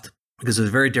Microsoft because it was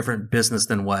a very different business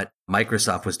than what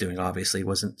Microsoft was doing. Obviously, it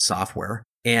wasn't software.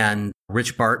 And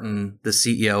Rich Barton, the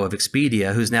CEO of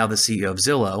Expedia, who's now the CEO of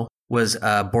Zillow, was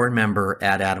a board member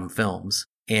at Atom Films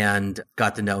and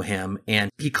got to know him.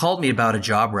 And he called me about a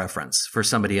job reference for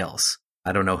somebody else.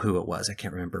 I don't know who it was. I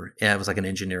can't remember. It was like an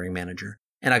engineering manager.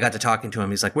 And I got to talking to him.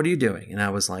 He's like, what are you doing? And I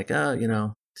was like,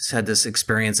 just had this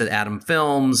experience at Atom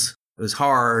Films. It was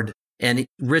hard. And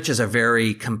Rich is a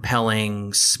very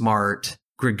compelling, smart,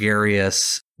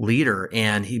 gregarious leader.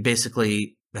 And he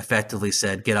basically effectively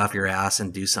said, get off your ass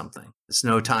and do something. There's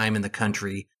no time in the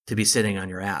country to be sitting on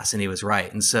your ass. And he was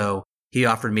right. And so he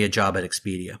offered me a job at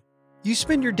Expedia. You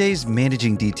spend your days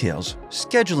managing details,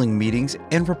 scheduling meetings,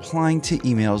 and replying to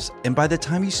emails. And by the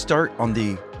time you start on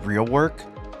the real work,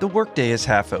 the workday is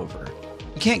half over.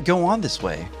 You can't go on this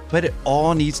way, but it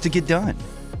all needs to get done.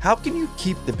 How can you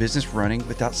keep the business running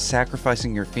without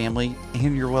sacrificing your family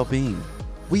and your well-being?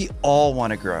 We all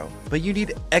want to grow, but you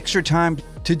need extra time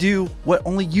to do what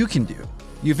only you can do.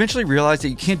 You eventually realize that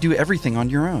you can't do everything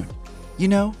on your own.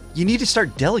 You need to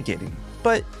start delegating,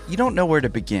 but you don't know where to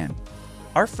begin.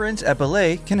 Our friends at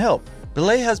Belay can help.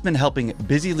 Belay has been helping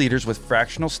busy leaders with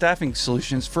fractional staffing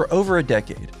solutions for over a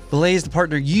decade. Belay is the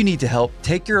partner you need to help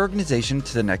take your organization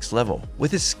to the next level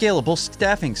with its scalable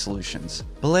staffing solutions.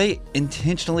 Belay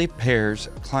intentionally pairs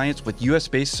clients with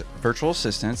US-based virtual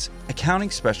assistants, accounting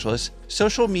specialists,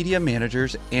 social media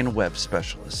managers, and web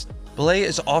specialists. Belay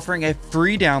is offering a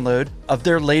free download of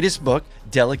their latest book,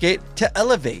 Delegate to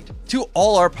Elevate, to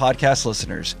all our podcast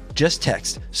listeners. Just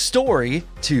text STORY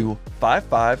to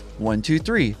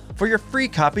 55123 for your free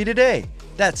copy today.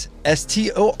 That's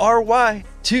STORY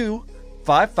to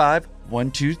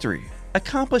 55123.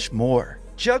 Accomplish more,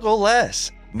 juggle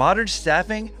less. Modern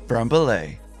staffing from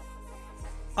Belay.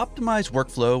 Optimize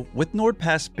workflow with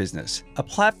NordPass Business, a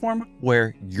platform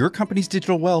where your company's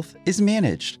digital wealth is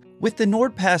managed. With the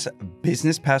NordPass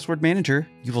Business Password Manager,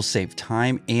 you will save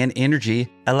time and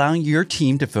energy, allowing your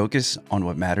team to focus on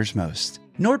what matters most.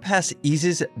 NordPass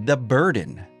eases the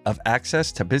burden of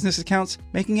access to business accounts,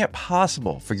 making it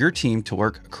possible for your team to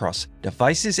work across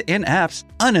devices and apps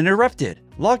uninterrupted.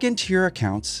 Log into your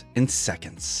accounts in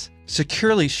seconds.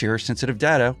 Securely share sensitive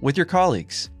data with your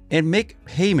colleagues and make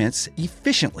payments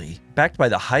efficiently, backed by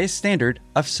the highest standard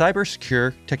of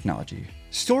cybersecure technology.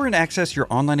 Store and access your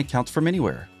online accounts from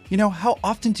anywhere. How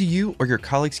often do you or your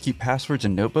colleagues keep passwords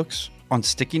in notebooks, on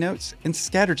sticky notes, and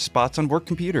scattered spots on work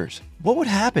computers? What would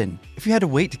happen if you had to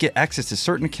wait to get access to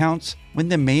certain accounts when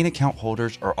the main account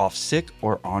holders are off sick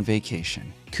or on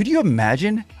vacation? Could you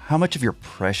imagine how much of your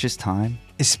precious time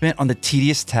is spent on the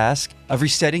tedious task of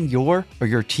resetting your or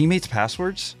your teammates'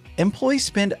 passwords? Employees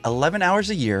spend 11 hours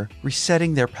a year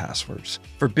resetting their passwords.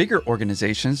 For bigger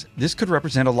organizations, this could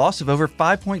represent a loss of over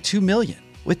 5.2 million.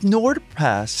 With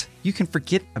NordPass, you can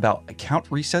forget about account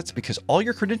resets because all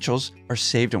your credentials are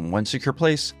saved in one secure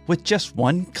place with just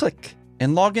one click.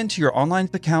 And login to your online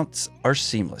accounts are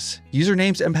seamless.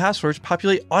 Usernames and passwords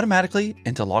populate automatically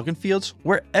into login fields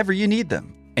wherever you need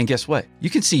them. And guess what? You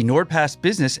can see NordPass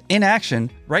Business in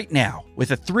action right now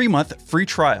with a 3-month free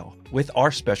trial with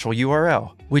our special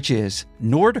URL, which is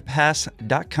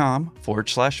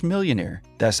nordpass.com/millionaire.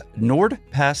 That's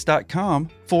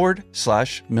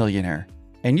nordpass.com/millionaire.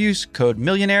 And use code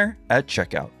millionaire at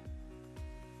checkout.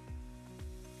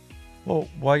 Well,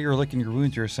 while you were licking your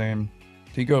wounds, you were saying,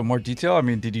 did you go in more detail? I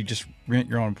mean, did you just rent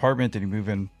your own apartment? Did you move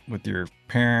in with your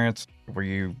parents? Were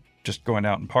you just going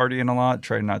out and partying a lot,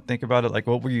 trying to not think about it? Like,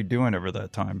 what were you doing over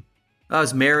that time? I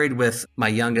was married with my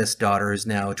youngest daughter, who's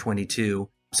now 22.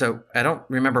 So I don't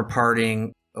remember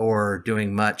partying or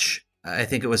doing much. I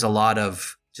think it was a lot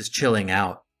of just chilling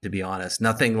out, to be honest.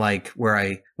 Nothing like where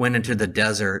I went into the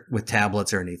desert with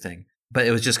tablets or anything. But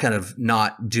it was just kind of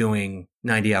not doing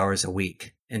 90 hours a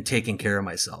week and taking care of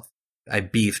myself. I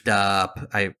beefed up.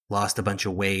 I lost a bunch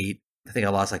of weight. I think I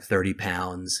lost like 30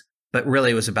 pounds. But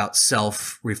really, it was about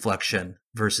self-reflection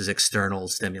versus external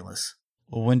stimulus.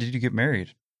 Well, when did you get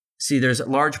married? See, there's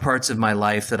large parts of my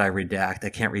life that I redact. I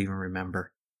can't even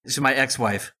remember. This is my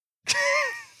ex-wife.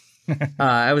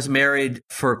 I was married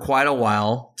for quite a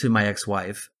while to my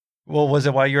ex-wife. Well, was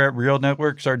it while you were at Real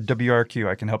Networks or WRQ?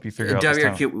 I can help you figure out this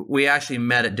time. WRQ. We actually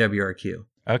met at WRQ.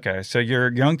 Okay, so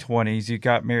you're young 20s. You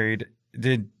got married.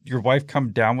 Did your wife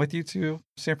come down with you to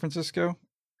San Francisco?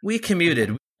 We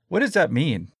commuted. What does that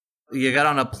mean? You got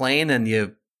on a plane and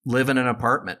you live in an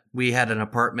apartment. We had an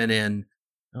apartment in,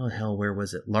 where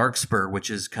was it? Larkspur, which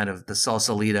is kind of the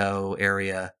Sausalito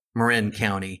area, Marin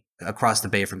County, across the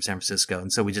bay from San Francisco.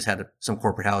 And so we just had some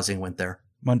corporate housing, went there.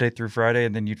 Monday through Friday,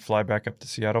 and then you'd fly back up to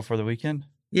Seattle for the weekend?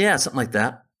 Yeah, something like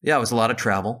that. Yeah, it was a lot of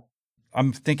travel.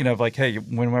 I'm thinking of like, hey,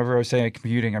 whenever I was saying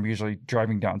commuting, I'm usually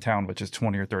driving downtown, which is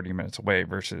 20 or 30 minutes away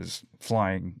versus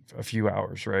flying a few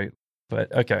hours, right? But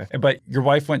okay. But your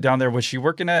wife went down there. Was she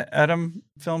working at Adam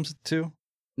Films too?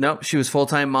 No, she was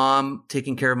full-time mom,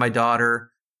 taking care of my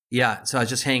daughter. Yeah, so I was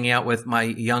just hanging out with my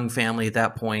young family at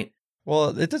that point.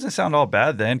 Well, it doesn't sound all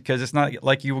bad then, because it's not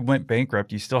like you went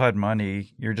bankrupt. You still had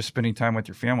money. You're just spending time with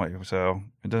your family. So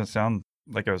it doesn't sound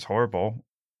like it was horrible.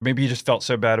 Maybe you just felt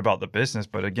so bad about the business.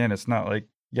 But again, it's not like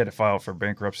you had to file for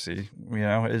bankruptcy,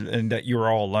 and that you were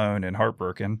all alone and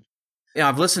heartbroken. Yeah,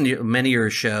 I've listened to many of your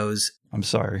shows. I'm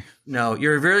sorry. No,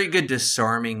 you're a very good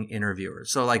disarming interviewer.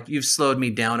 So like you've slowed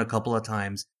me down a couple of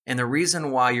times. And the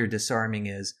reason why you're disarming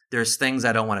is there's things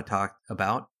I don't want to talk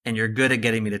about, and you're good at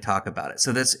getting me to talk about it.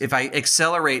 So that's, if I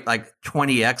accelerate like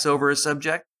 20x over a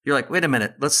subject, you're like, wait a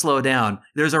minute, let's slow down.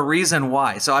 There's a reason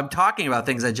why. So I'm talking about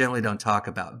things I generally don't talk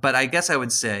about. But I guess I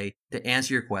would say, to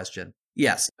answer your question,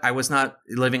 yes, I was not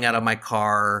living out of my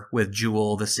car with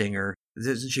Jewel, the singer.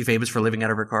 Isn't she famous for living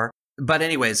out of her car? But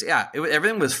anyways, yeah,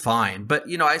 everything was fine. But,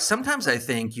 sometimes I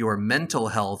think your mental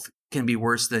health can be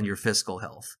worse than your physical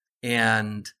health.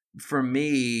 And for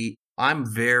me,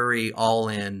 I'm very all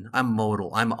in. I'm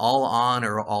modal. I'm all on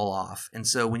or all off. And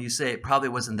so when you say it probably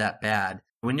wasn't that bad,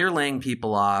 when you're laying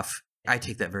people off, I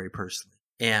take that very personally.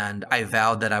 And I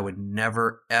vowed that I would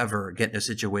never, ever get in a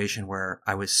situation where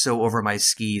I was so over my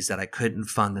skis that I couldn't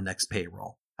fund the next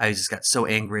payroll. I just got so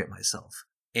angry at myself.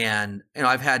 And,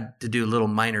 I've had to do little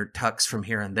minor tucks from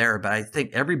here and there, but I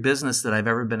think every business that I've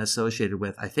ever been associated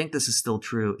with, I think this is still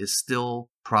true, is still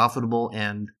profitable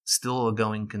and still a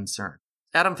going concern.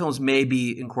 Adam Films may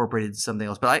be incorporated into something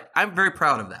else, but I'm very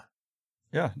proud of that.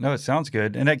 Yeah, no, it sounds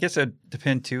good. And I guess it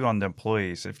depends too on the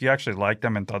employees. If you actually like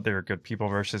them and thought they were good people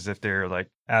versus if they're like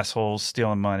assholes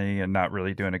stealing money and not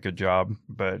really doing a good job.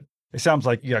 But it sounds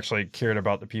like you actually cared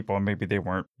about the people and maybe they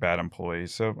weren't bad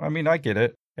employees. So, I mean, I get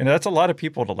it. And that's a lot of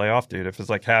people to lay off, dude. If it's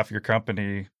like half your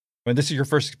company, and this is your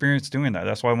first experience doing that.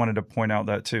 That's why I wanted to point out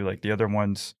that too. Like the other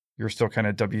ones, you're still kind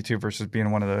of W-2 versus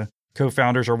being one of the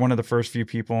co-founders or one of the first few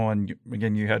people. And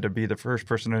again, you had to be the first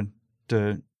person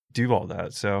to do all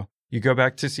that. So you go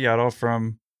back to Seattle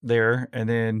from there, and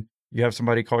then you have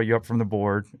somebody call you up from the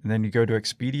board, and then you go to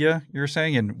Expedia, you were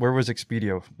saying? And where was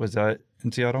Expedia? Was that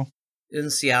in Seattle? In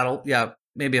Seattle, yeah,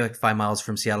 maybe like 5 miles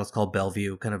from Seattle. It's called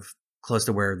Bellevue, kind of close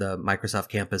to where the Microsoft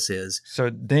campus is.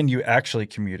 So then you actually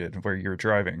commuted where you're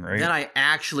driving, right? Then I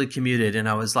actually commuted, and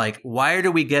I was like, why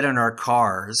do we get in our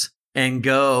cars and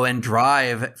go and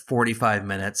drive 45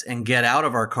 minutes and get out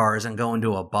of our cars and go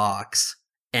into a box?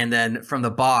 And then from the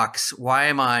box, why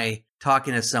am I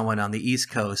talking to someone on the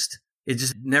East Coast It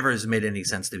just never has made any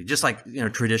sense to me. Just like,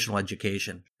 traditional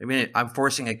education. I mean, I'm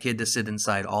forcing a kid to sit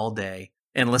inside all day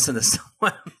and listen to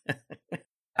someone.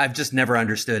 I've just never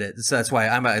understood it. So that's why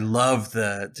I love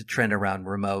the trend around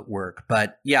remote work.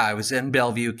 But yeah, I was in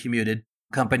Bellevue, commuted.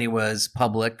 Company was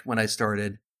public when I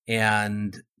started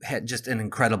and had just an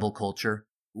incredible culture,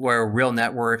 where Real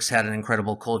Networks had an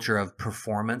incredible culture of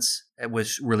performance. It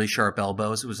was really sharp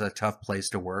elbows. It was a tough place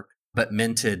to work, but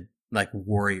minted like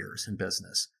warriors in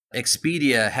business.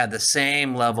 Expedia had the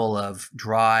same level of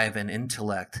drive and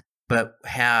intellect, but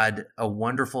had a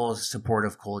wonderful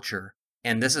supportive culture.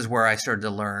 And this is where I started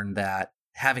to learn that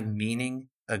having meaning,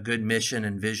 a good mission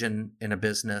and vision in a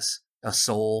business, a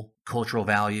soul, cultural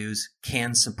values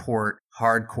can support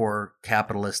hardcore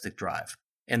capitalistic drive.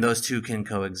 And those two can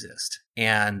coexist.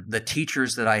 And the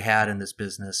teachers that I had in this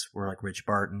business were like Rich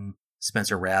Barton,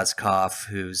 Spencer Raskoff,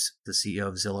 who's the CEO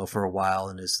of Zillow for a while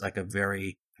and is like a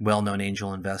very well-known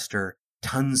angel investor.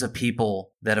 Tons of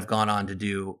people that have gone on to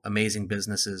do amazing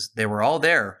businesses. They were all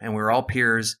there and we were all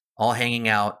peers, all hanging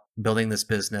out, building this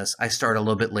business. I started a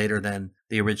little bit later than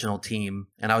the original team,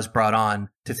 and I was brought on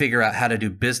to figure out how to do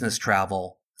business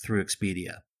travel through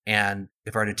Expedia. And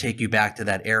if I were to take you back to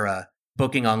that era,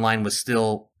 booking online was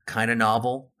still kind of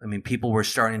novel. I mean, people were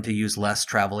starting to use less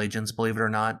travel agents, believe it or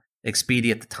not.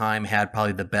 Expedia at the time had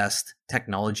probably the best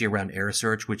technology around air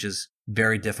search, which is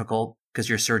very difficult because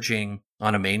you're searching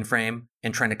on a mainframe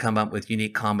and trying to come up with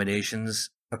unique combinations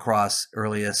across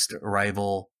earliest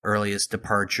arrival, earliest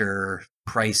departure,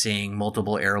 pricing,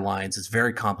 multiple airlines. It's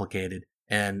very complicated.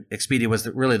 And Expedia was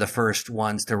really the first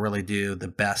ones to really do the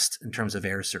best in terms of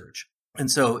air search. And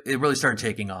so it really started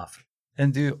taking off.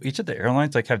 And do each of the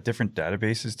airlines like have different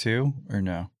databases too, or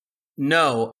no?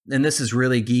 No. And this is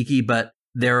really geeky, but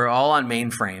they're all on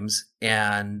mainframes.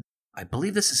 And I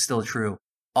believe this is still true.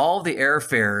 All the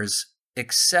airfares,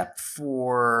 except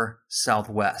for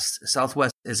Southwest.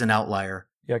 Southwest is an outlier.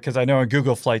 Yeah, because I know on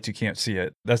Google Flights, you can't see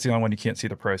it. That's the only one you can't see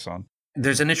the price on.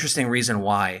 There's an interesting reason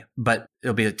why, but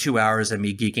it'll be 2 hours of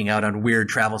me geeking out on weird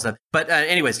travel stuff. But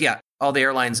anyways, yeah, all the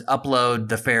airlines upload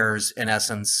the fares in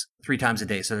essence 3 times a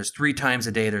day. So there's 3 times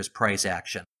a day there's price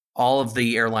action. All of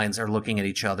the airlines are looking at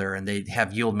each other and they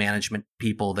have yield management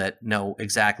people that know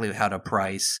exactly how to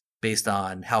price based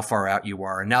on how far out you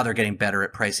are. And now they're getting better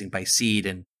at pricing by seat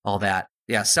and all that.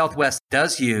 Yeah, Southwest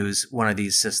does use one of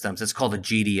these systems. It's called a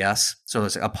GDS. So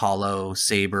there's Apollo,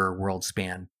 Sabre,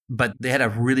 WorldSpan. But they had a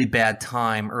really bad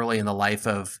time early in the life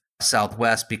of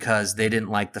Southwest because they didn't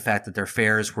like the fact that their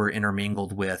fares were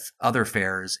intermingled with other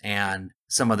fares. And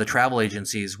some of the travel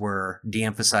agencies were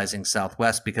de-emphasizing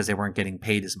Southwest because they weren't getting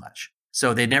paid as much.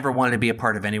 So they never wanted to be a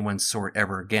part of anyone's sort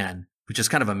ever again, which is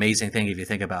kind of an amazing thing if you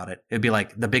think about it. It'd be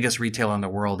like the biggest retailer in the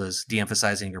world is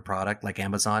de-emphasizing your product like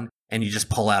Amazon, and you just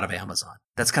pull out of Amazon.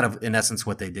 That's kind of in essence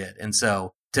what they did. And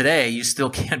so today you still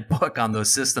can't book on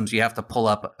those systems. You have to pull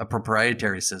up a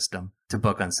proprietary system to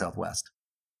book on Southwest.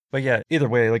 But yeah, either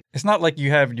way, like it's not like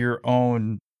you have your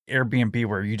own Airbnb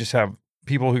where you just have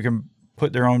people who can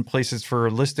put their own places for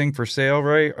listing for sale,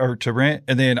 right? Or to rent.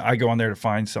 And then I go on there to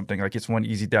find something. Like it's one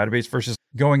easy database versus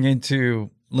going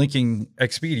into linking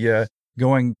Expedia,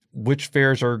 going which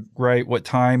fares are right, what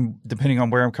time, depending on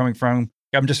where I'm coming from.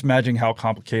 I'm just imagining how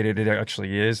complicated it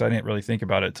actually is. I didn't really think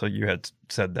about it until you had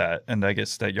said that. And I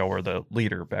guess that y'all were the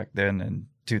leader back then in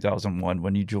 2001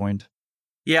 when you joined.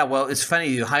 Yeah, well, it's funny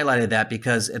you highlighted that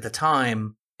because at the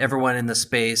time, everyone in the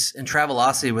space, and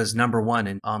Travelocity was number 1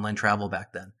 in online travel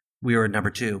back then. We were number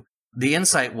 2. The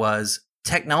insight was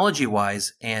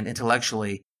technology-wise and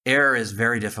intellectually, air is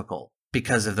very difficult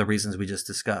because of the reasons we just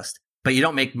discussed. But you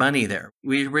don't make money there.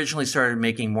 We originally started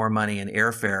making more money in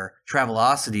airfare.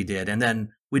 Travelocity did. And then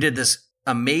we did this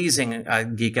amazing, I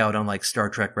geek out on like Star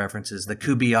Trek references, the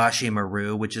Kobayashi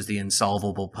Maru, which is the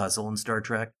insolvable puzzle in Star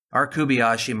Trek. Our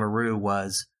Kobayashi Maru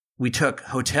was, we took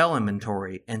hotel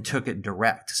inventory and took it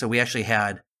direct. So we actually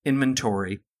had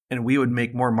inventory and we would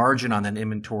make more margin on that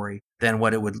inventory than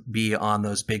what it would be on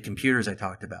those big computers I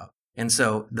talked about. And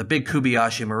so the big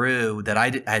Kobayashi Maru that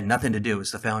I had nothing to do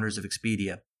with the founders of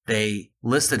Expedia. They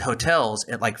listed hotels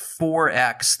at like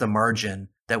 4x the margin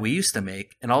that we used to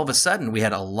make. And all of a sudden, we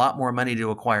had a lot more money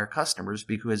to acquire customers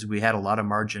because we had a lot of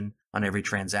margin on every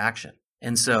transaction.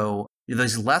 And so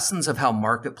these lessons of how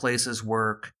marketplaces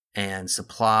work and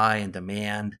supply and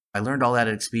demand, I learned all that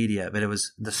at Expedia. But it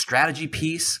was the strategy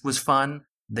piece was fun.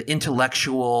 The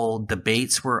intellectual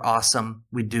debates were awesome.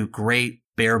 We'd do great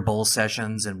bear bull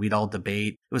sessions and we'd all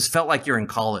debate. Felt like you're in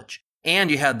college.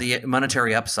 And you had the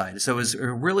monetary upside. So it was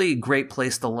a really great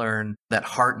place to learn that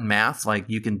heart and math. Like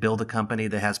you can build a company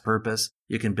that has purpose.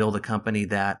 You can build a company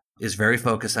that is very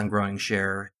focused on growing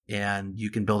share. And you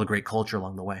can build a great culture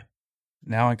along the way.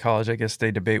 Now in college, I guess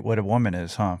they debate what a woman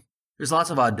is, huh? There's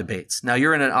lots of odd debates. Now,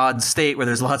 you're in an odd state where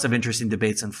there's lots of interesting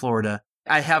debates in Florida.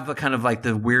 I have a kind of like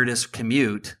the weirdest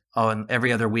commute. And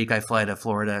every other week I fly to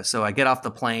Florida. So I get off the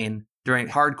plane during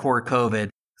hardcore COVID.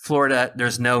 Florida,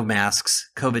 there's no masks.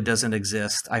 COVID doesn't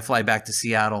exist. I fly back to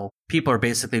Seattle. People are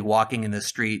basically walking in the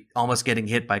street, almost getting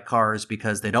hit by cars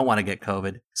because they don't want to get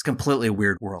COVID. It's a completely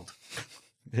weird world.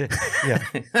 Yeah.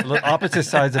 Opposite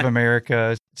sides of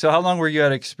America. So how long were you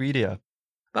at Expedia?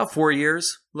 About 4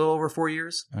 years, a little over 4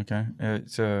 years. Okay.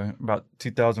 It's about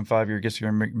 2005. I guess you're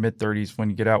in mid-30s when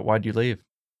you get out. Why'd you leave?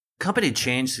 Company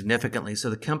changed significantly. So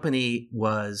the company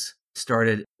was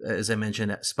started, as I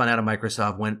mentioned, spun out of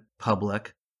Microsoft, went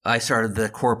public. I started the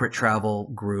corporate travel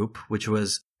group, which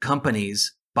was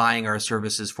companies buying our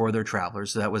services for their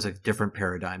travelers. So that was a different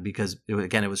paradigm because,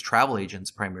 it was travel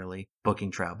agents primarily booking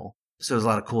travel. So there's a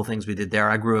lot of cool things we did there.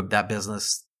 I grew up that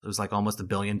business. It was like almost $1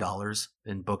 billion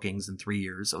in bookings in 3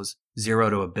 years. It was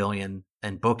 0 to $1 billion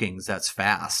in bookings. That's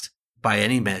fast by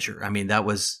any measure. I mean, that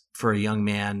was, for a young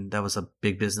man, that was a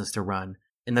big business to run.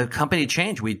 And the company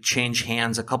changed. We changed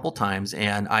hands a couple times.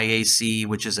 And IAC,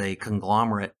 which is a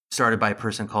conglomerate started by a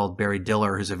person called Barry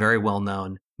Diller, who's a very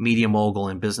well-known media mogul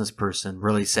and business person,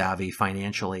 really savvy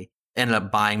financially, ended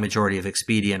up buying majority of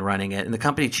Expedia and running it. And the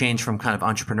company changed from kind of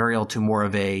entrepreneurial to more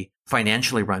of a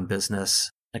financially run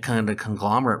business, a kind of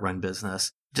conglomerate run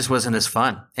business. Just wasn't as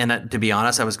fun. And to be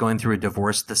honest, I was going through a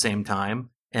divorce at the same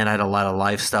time. And I had a lot of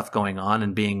life stuff going on,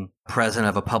 and being president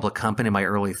of a public company in my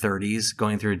early 30s,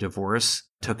 going through a divorce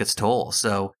took its toll.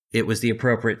 So it was the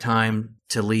appropriate time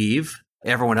to leave.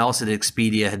 Everyone else at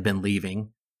Expedia had been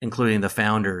leaving, including the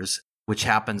founders, which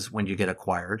happens when you get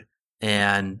acquired.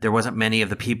 And there wasn't many of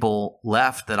the people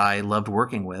left that I loved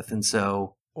working with. And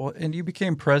so... Well, and you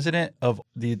became president of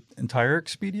the entire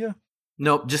Expedia?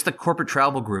 Nope, just the corporate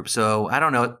travel group. So I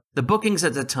don't know. The bookings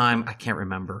at the time, I can't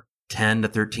remember. 10 to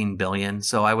 13 billion.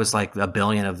 So I was like $1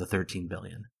 billion of the 13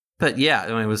 billion. But yeah, I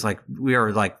mean, it was like, we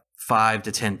were like 5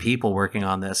 to 10 people working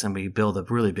on this, and we built a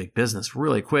really big business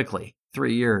really quickly.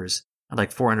 3 years,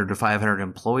 like 400 to 500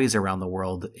 employees around the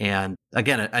world. And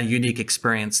again, a unique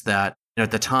experience that,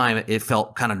 at the time it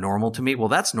felt kind of normal to me. Well,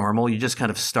 that's normal. You just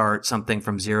kind of start something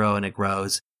from zero and it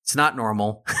grows. It's not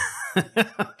normal.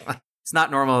 It's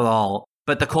not normal at all.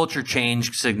 But the culture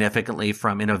changed significantly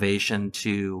from innovation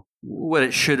to what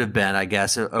it should have been, I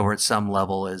guess, or at some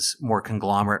level is more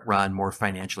conglomerate run, more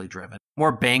financially driven,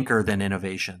 more banker than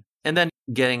innovation. And then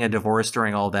getting a divorce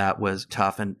during all that was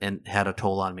tough and had a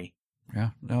toll on me.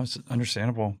 Yeah, no, it's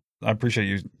understandable. I appreciate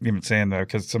you even saying that,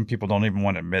 because some people don't even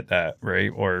want to admit that,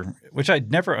 right? Or, which I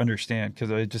never understand,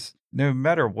 because I just, no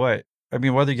matter what, I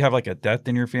mean, whether you have like a death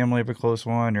in your family of a close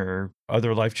one or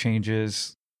other life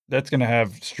changes, that's going to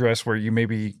have stress where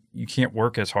you can't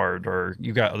work as hard, or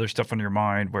you got other stuff on your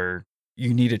mind where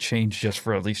you need to change just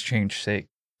for at least change's sake.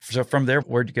 So from there,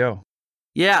 where'd you go?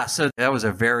 Yeah, so that was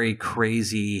a very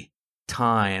crazy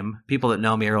time. People that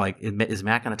know me are like, is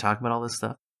Matt going to talk about all this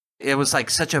stuff? It was like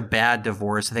such a bad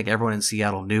divorce. I think everyone in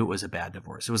Seattle knew it was a bad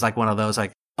divorce. It was like one of those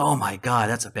like, oh my God,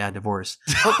 that's a bad divorce.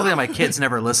 Hopefully my kids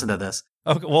never listen to this.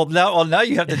 Okay, well now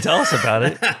you have to tell us about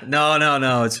it.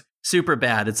 No. It's super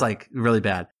bad. It's like really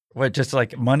bad. What, just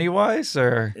like money-wise,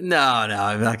 or? No,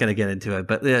 I'm not going to get into it.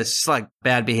 But it's just like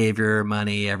bad behavior,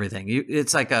 money, everything.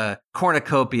 It's like a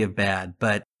cornucopia of bad.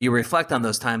 But you reflect on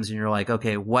those times and you're like,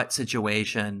 okay, what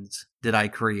situations did I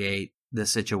create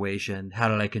this situation? How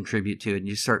did I contribute to it? And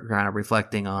you start kind of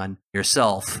reflecting on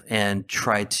yourself and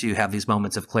try to have these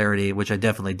moments of clarity, which I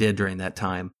definitely did during that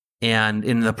time. And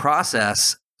in the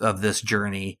process of this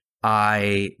journey,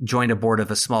 I joined a board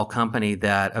of a small company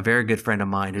that a very good friend of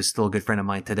mine, who's still a good friend of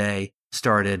mine today,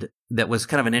 started, that was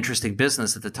kind of an interesting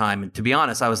business at the time. And to be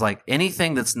honest, I was like,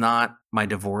 anything that's not my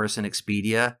divorce and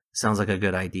Expedia sounds like a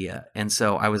good idea. And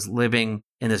so I was living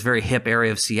in this very hip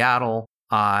area of Seattle.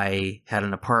 I had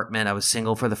an apartment. I was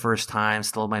single for the first time,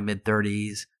 still in my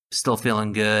mid-30s, still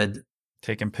feeling good.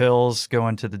 Taking pills,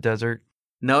 going to the desert?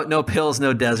 No pills,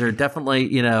 no desert. Definitely,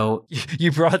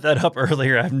 You brought that up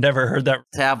earlier. I've never heard that.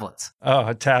 Tablets.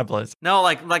 Oh, tablets. No,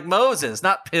 like Moses,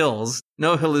 not pills.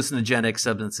 No hallucinogenic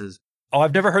substances. Oh,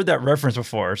 I've never heard that reference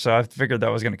before, so I figured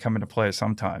that was going to come into play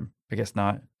sometime. I guess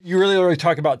not. You really already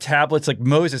talk about tablets like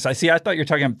Moses. I thought you were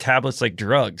talking about tablets like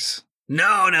drugs.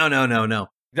 No.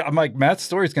 I'm like, Matt's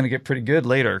story is going to get pretty good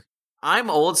later.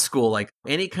 I'm old school. Like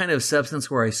any kind of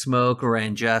substance where I smoke or I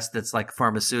ingest that's like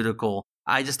pharmaceutical,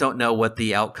 I just don't know what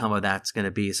the outcome of that's going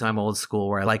to be. So I'm old school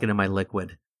where I like it in my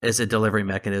liquid as a delivery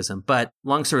mechanism. But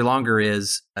long story longer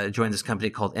is I joined this company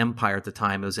called Empire at the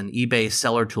time. It was an eBay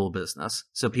seller tool business.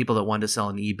 So people that wanted to sell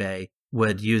on eBay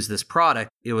would use this product.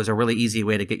 It was a really easy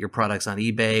way to get your products on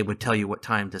eBay, would tell you what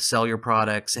time to sell your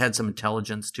products, it had some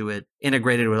intelligence to it,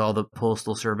 integrated with all the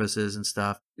postal services and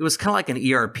stuff. It was kind of like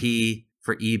an ERP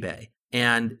for eBay.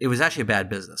 And it was actually a bad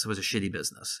business. It was a shitty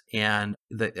business. And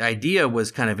the idea was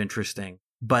kind of interesting,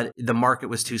 but the market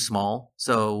was too small.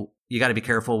 So you got to be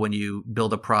careful when you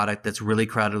build a product that's really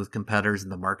crowded with competitors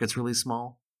and the market's really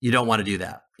small. You don't want to do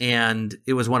that. And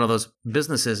it was one of those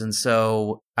businesses. And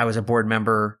so I was a board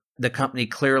member. The company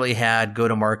clearly had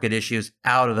go-to-market issues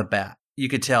out of the bat. You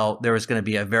could tell there was going to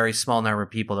be a very small number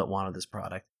of people that wanted this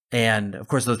product. And of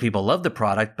course, those people loved the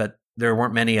product, but there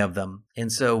weren't many of them.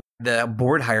 And so the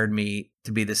board hired me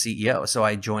to be the CEO. So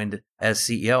I joined as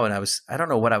CEO, and I don't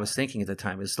know what I was thinking at the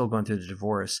time. I was still going through the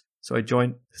divorce. So I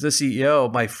joined as the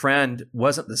CEO. My friend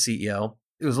wasn't the CEO.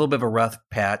 It was a little bit of a rough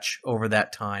patch over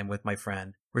that time with my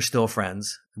friend. We're still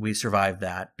friends. We survived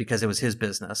that because it was his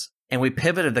business. And we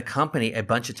pivoted the company a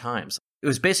bunch of times. It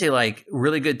was basically like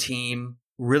really good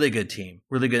really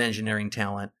good engineering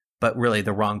talent, but really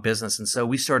the wrong business. And so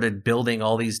we started building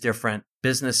all these different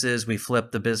businesses. We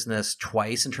flipped the business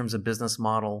twice in terms of business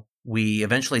model. We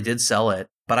eventually did sell it,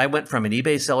 but I went from an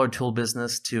eBay seller tool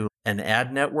business to an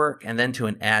ad network and then to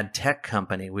an ad tech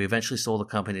company. We eventually sold the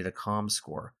company to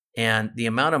Comscore. And the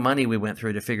amount of money we went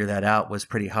through to figure that out was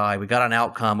pretty high. We got an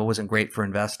outcome. It wasn't great for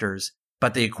investors,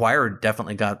 but the acquirer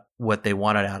definitely got what they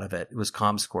wanted out of it. It was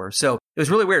Comscore. So it was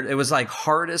really weird. It was like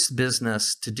hardest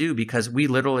business to do because we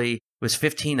literally, it was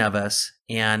 15 of us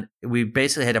and we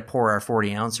basically had to pour our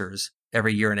 40 ounces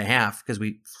every year and a half because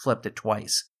we flipped it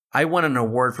twice. I won an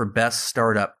award for best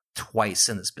startup twice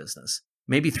in this business,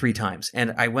 maybe 3 times.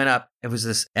 And I went up, it was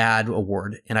this ad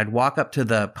award, and I'd walk up to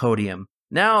the podium.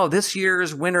 Now this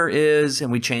year's winner is,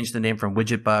 and we changed the name from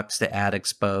Widget Bucks to Ad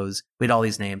Expose. We had all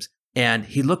these names. And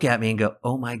he'd look at me and go,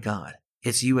 "Oh my God,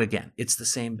 it's you again. It's the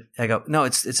same." I go, "No,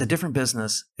 it's a different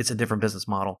business. It's a different business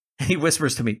model." And he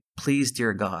whispers to me, "Please,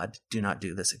 dear God, do not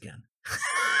do this again."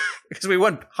 Because we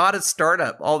won hottest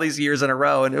startup all these years in a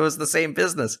row, and it was the same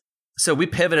business. So we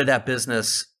pivoted that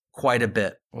business quite a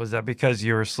bit. Was that because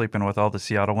you were sleeping with all the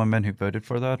Seattle women who voted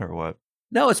for that, or what?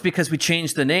 No, it's because we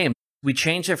changed the name. We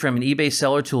changed it from an eBay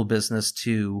seller tool business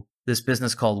to this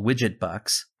business called Widget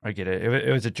Bucks. I get it.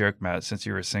 It was a joke, Matt, since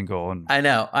you were single. And I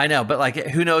know. But like,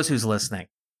 who knows who's listening?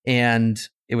 And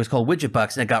it was called Widget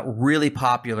Bucks, and it got really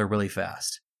popular really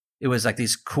fast. It was like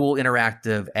these cool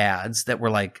interactive ads that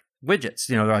were like widgets,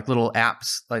 they're like little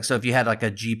apps. Like, so if you had like a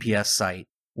GPS site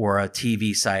or a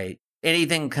TV site,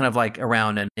 anything kind of like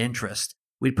around an interest,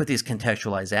 we'd put these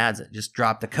contextualized ads in. Just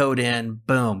drop the code in,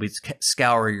 boom, we'd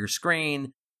scour your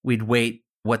screen. We'd wait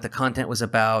what the content was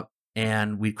about,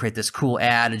 and we'd create this cool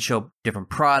ad and show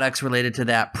different products related to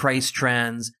that, price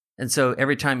trends. And so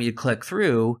every time you click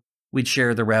through, we'd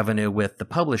share the revenue with the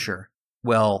publisher.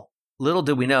 Well, little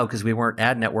did we know, because we weren't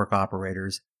ad network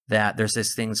operators, that there's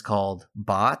these things called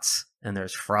bots, and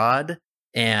there's fraud,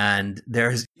 and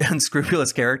there's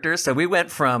unscrupulous characters. So we went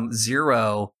from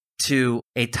 0 to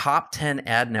a top 10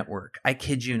 ad network. I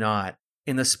kid you not,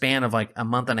 in the span of like a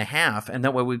month and a half. And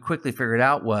then what we quickly figured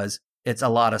out was it's a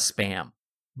lot of spam.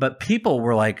 But people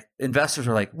were like, investors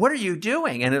were like, "What are you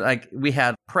doing?" And we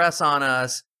had press on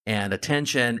us and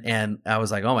attention. And I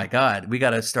was like, oh my God, we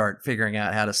got to start figuring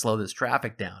out how to slow this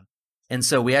traffic down. And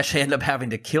so we actually ended up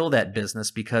having to kill that business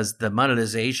because the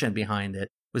monetization behind it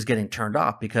was getting turned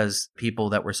off, because people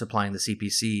that were supplying the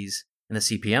CPCs and the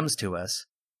CPMs to us,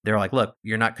 they're like, "Look,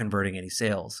 you're not converting any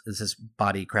sales. This is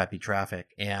body crappy traffic."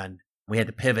 And we had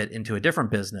to pivot into a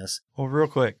different business. Well, real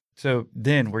quick. So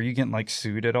then were you getting like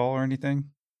sued at all or anything?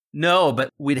 No,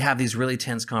 but we'd have these really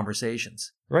tense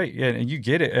conversations. Right. Yeah. And you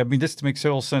get it. I mean, this makes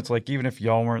total sense. Like, even if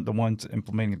y'all weren't the ones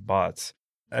implementing bots,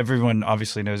 everyone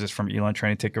obviously knows this from Elon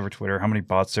trying to take over Twitter, how many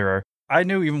bots there are. I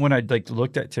knew even when I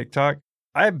looked at TikTok,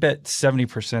 I bet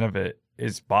 70% of it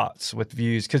is bots with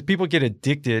views, because people get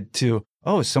addicted to,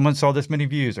 oh, someone saw this many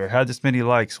views or had this many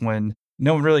likes, when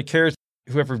no one really cares.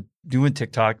 Whoever doing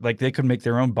TikTok, like, they could make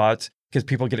their own bots because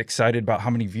people get excited about how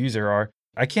many views there are.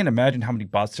 I can't imagine how many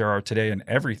bots there are today and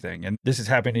everything. And this is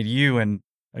happening to you in,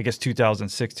 I guess,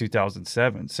 2006,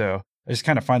 2007. So I just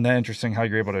kind of find that interesting how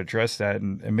you're able to address that.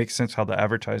 And it makes sense how the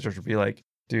advertisers would be like,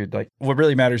 dude, like, what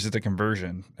really matters is the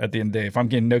conversion at the end of the day. If I'm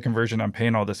getting no conversion, I'm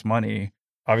paying all this money.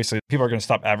 Obviously, people are going to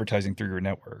stop advertising through your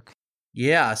network.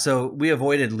 Yeah. So we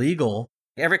avoided legal.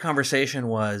 Every conversation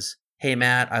was, "Hey,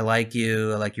 Matt, I like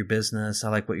you. I like your business. I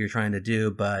like what you're trying to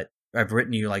do, but I've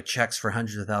written you like checks for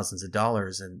hundreds of thousands of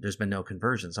dollars and there's been no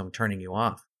conversion. So I'm turning you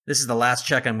off. This is the last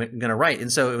check I'm going to write."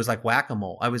 And so it was like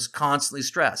whack-a-mole. I was constantly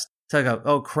stressed. So I go,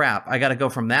 oh crap, I got to go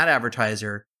from that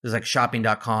advertiser. There's like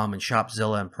shopping.com and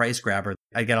Shopzilla and Price Grabber.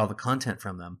 I get all the content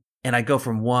from them. And I'd go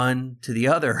from one to the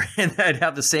other and I'd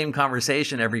have the same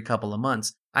conversation every couple of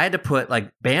months. I had to put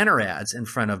like banner ads in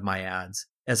front of my ads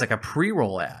as like a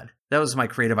pre-roll ad. That was my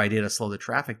creative idea to slow the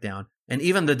traffic down. And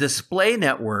even the display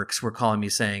networks were calling me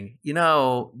saying,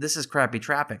 this is crappy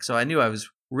traffic. So I knew I was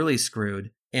really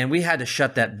screwed. And we had to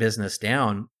shut that business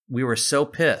down. We were so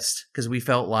pissed because we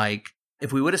felt like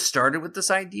if we would have started with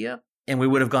this idea and we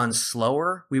would have gone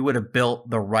slower, we would have built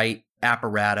the right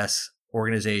apparatus,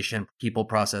 organization, people,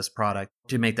 process, product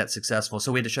to make that successful.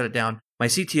 So we had to shut it down. My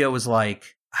CTO was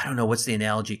like, I don't know, what's the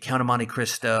analogy? Count of Monte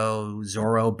Cristo,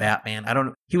 Zorro, Batman. I don't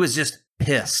know. He was just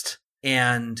pissed.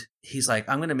 And he's like,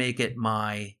 I'm going to make it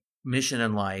my mission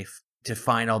in life to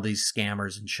find all these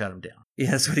scammers and shut them down.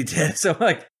 Yeah, that's what he did. So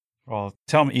like, well,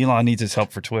 tell him Elon needs his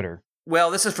help for Twitter.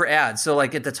 Well, this is for ads. So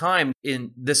like at the time,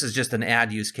 this is just an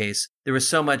ad use case. There was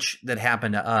so much that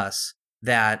happened to us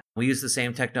that we used the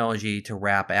same technology to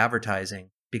wrap advertising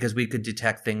because we could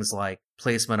detect things like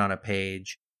placement on a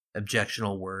page,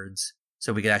 objectionable words.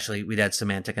 So we'd add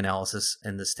semantic analysis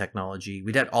in this technology.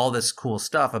 We'd had all this cool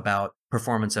stuff about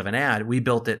performance of an ad. We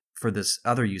built it for this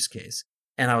other use case.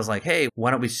 And I was like, hey,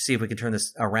 why don't we see if we can turn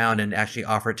this around and actually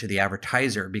offer it to the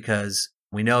advertiser? Because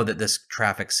we know that this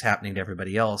traffic's happening to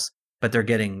everybody else, but they're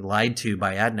getting lied to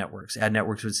by ad networks. Ad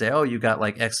networks would say, oh, you got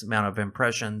like X amount of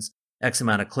impressions, X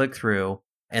amount of click through,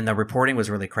 and the reporting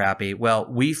was really crappy. Well,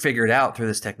 we figured out through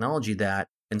this technology that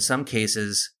in some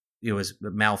cases it was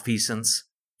malfeasance,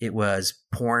 it was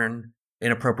porn,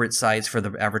 inappropriate sites for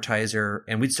the advertiser,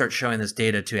 and we'd start showing this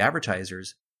data to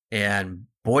advertisers. And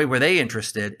boy, were they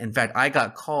interested. In fact, I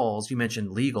got calls, you mentioned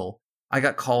legal. I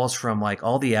got calls from like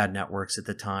all the ad networks at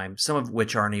the time, some of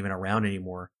which aren't even around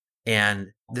anymore. And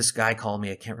this guy called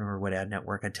me, I can't remember what ad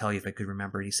network, I'd tell you if I could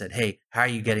remember. And he said, hey, how are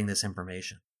you getting this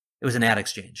information? It was an ad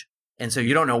exchange. And so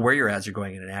you don't know where your ads are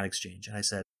going in an ad exchange. And I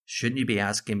said, shouldn't you be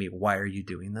asking me, why are you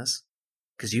doing this?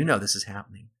 Because you know this is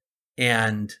happening.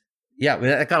 And yeah,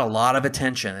 that got a lot of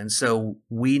attention. And so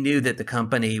we knew that the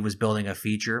company was building a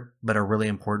feature, but a really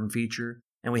important feature.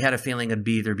 And we had a feeling it'd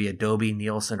either be Adobe,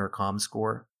 Nielsen, or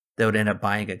Comscore that would end up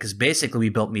buying it. Because basically we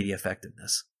built media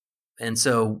effectiveness. And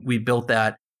so we built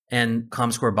that and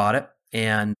Comscore bought it.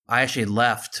 And I actually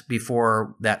left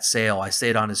before that sale. I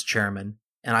stayed on as chairman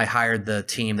and I hired the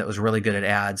team that was really good at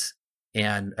ads.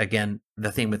 And again,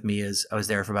 the thing with me is I was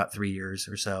there for about 3 years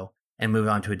or so and moved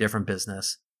on to a different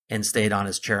business and stayed on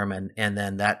as chairman. And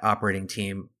then that operating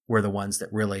team were the ones that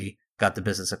really got the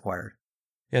business acquired.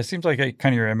 Yeah, it seems like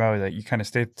kind of your MO that you kind of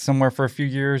stay somewhere for a few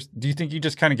years. Do you think you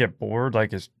just kind of get bored?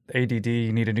 Like is ADD,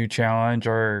 you need a new challenge,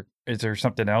 or is there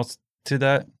something else to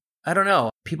that? I don't know.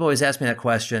 People always ask me that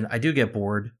question. I do get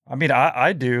bored. I mean,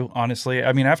 I do, honestly.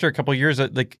 I mean, after a couple of years,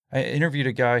 like I interviewed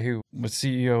a guy who was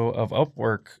CEO of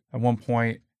Upwork at one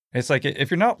point. It's like, if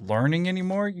you're not learning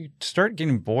anymore, you start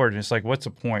getting bored. And it's like, what's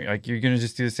the point? Like, you're going to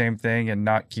just do the same thing and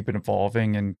not keep it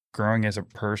evolving and growing as a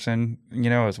person,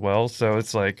 as well. So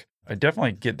it's like, I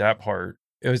definitely get that part.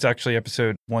 It was actually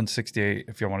episode 168,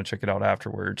 if you want to check it out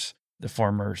afterwards, the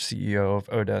former CEO of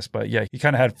Odesk. But yeah, he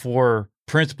kind of had 4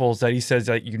 principles that he says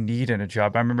that you need in a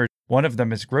job. I remember one of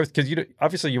them is growth, because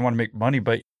obviously you want to make money,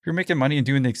 but if you're making money and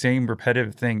doing the same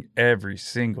repetitive thing every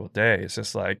single day, it's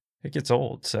just like, it gets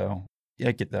old. So yeah,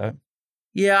 I get that.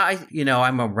 Yeah,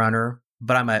 I'm a runner,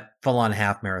 but I'm a full-on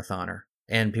half marathoner.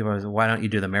 And people are like, why don't you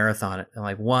do the marathon? And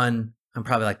like, 1, I'm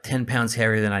probably like 10 pounds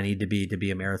heavier than I need to be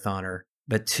a marathoner.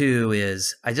 But 2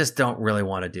 is I just don't really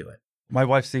want to do it. My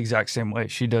wife's the exact same way.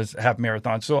 She does half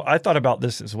marathons. So I thought about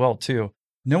this as well, too.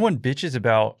 No one bitches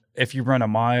about if you run a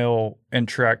mile and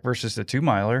track versus the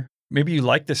 2-miler. Maybe you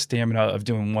like the stamina of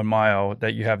doing 1 mile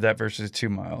that you have that versus 2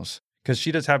 miles. Because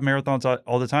she does have marathons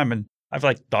all the time. And I've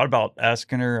like thought about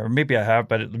asking her, or maybe I have,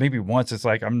 but maybe once it's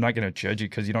like, I'm not going to judge you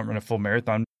because you don't run a full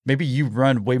marathon. Maybe you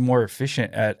run way more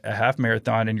efficient at a half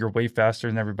marathon and you're way faster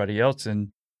than everybody else. And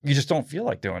you just don't feel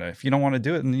like doing it. If you don't want to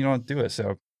do it, then you don't do it.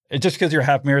 So it's just because you're a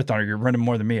half marathoner, you're running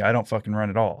more than me. I don't fucking run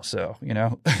at all. So,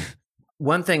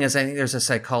 One thing is, I think there's a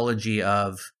psychology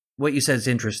of what you said is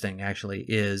interesting, actually,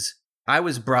 is I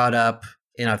was brought up,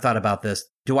 and I've thought about this.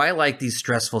 Do I like these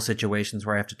stressful situations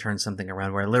where I have to turn something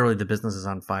around, where literally the business is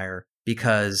on fire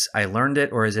because I learned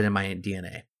it, or is it in my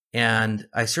DNA? And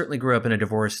I certainly grew up in a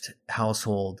divorced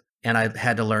household, and I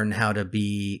had to learn how to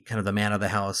be kind of the man of the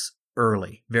house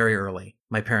early, very early.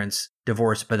 My parents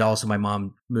divorced, but also my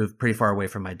mom moved pretty far away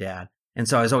from my dad. And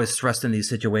so I was always thrust in these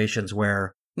situations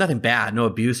where nothing bad, no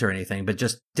abuse or anything, but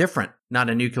just different, not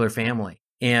a nuclear family.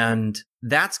 And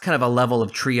that's kind of a level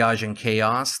of triage and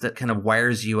chaos that kind of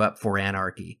wires you up for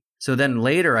anarchy. So then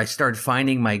later I started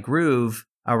finding my groove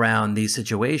around these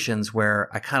situations where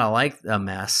I kind of like a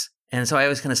mess And so I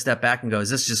always kind of step back and go, is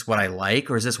this just what I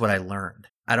like or is this what I learned?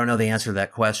 I don't know the answer to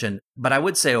that question, but I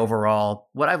would say overall,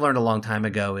 what I've learned a long time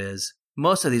ago is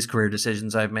most of these career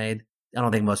decisions I've made, I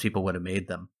don't think most people would have made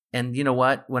them. And you know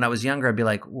what? When I was younger, I'd be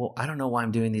like, well, I don't know why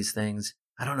I'm doing these things.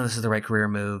 I don't know if this is the right career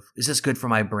move. Is this good for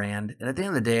my brand? And at the end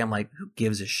of the day, I'm like, who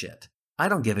gives a shit? I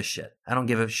don't give a shit. I don't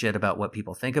give a shit about what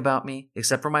people think about me,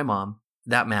 except for my mom.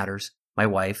 That matters. My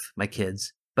wife, my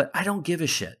kids. But I don't give a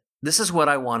shit. This is what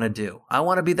I want to do. I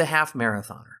want to be the half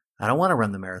marathoner. I don't want to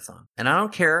run the marathon. And I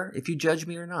don't care if you judge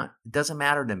me or not. It doesn't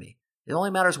matter to me. It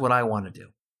only matters what I want to do.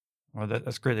 Well,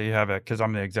 that's great that you have it because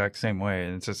I'm the exact same way.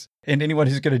 And it's just, and anyone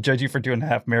who's going to judge you for doing a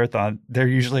half marathon, they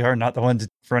usually are not the ones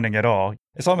running at all.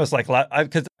 It's almost like,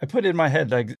 because I put it in my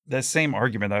head, like that same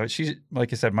argument. She,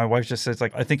 like I said, my wife just says,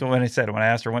 like, I think when I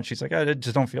asked her once, she's like, I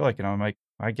just don't feel like it. I'm like,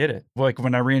 I get it. Like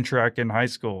when I ran track in high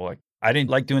school, like I didn't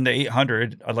like doing the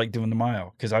 800. I like doing the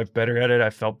mile because I'm better at it.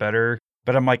 I felt better.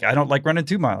 But I'm like, I don't like running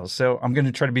 2 miles. So I'm going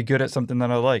to try to be good at something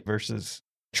that I like versus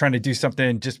trying to do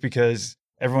something just because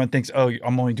everyone thinks, oh,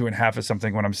 I'm only doing half of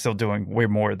something when I'm still doing way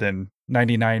more than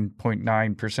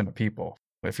 99.9% of people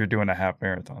if you're doing a half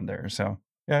marathon there. So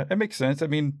yeah, it makes sense. I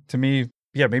mean, to me,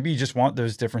 yeah, maybe you just want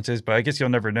those differences, but I guess you'll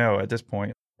never know at this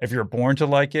point if you're born to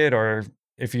like it or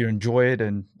if you enjoy it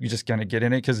and you just kind of get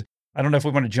in it. Because I don't know if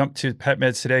we want to jump to pet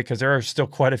meds today because there are still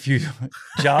quite a few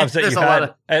jobs that you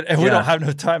had, and we don't have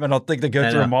enough time. I don't think to go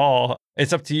through them all.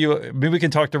 It's up to you. Maybe we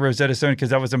can talk to Rosetta Stone because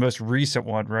that was the most recent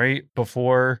one, right?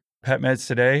 Before pet meds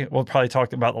today. We'll probably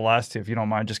talk about the last two if you don't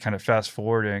mind just kind of fast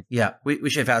forwarding. Yeah, we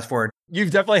should fast forward. You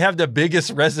definitely have the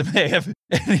biggest resume of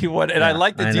anyone. And I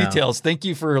like the details. Thank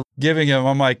you for giving them.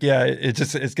 I'm like, yeah,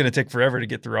 it's going to take forever to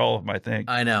get through all of them, I think.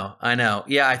 I know.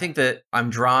 Yeah, I think that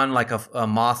I'm drawn like a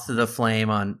moth to the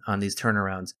flame on these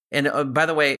turnarounds. And by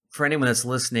the way, for anyone that's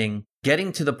listening,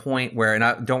 getting to the point where,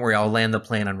 and don't worry, I'll land the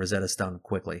plane on Rosetta Stone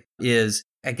quickly, is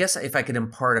I guess if I could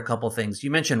impart a couple things.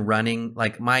 You mentioned running,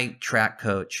 like my track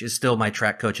coach is still my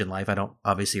track coach in life. I don't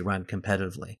obviously run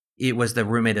competitively. It was the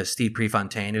roommate of Steve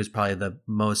Prefontaine, who's probably the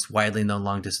most widely known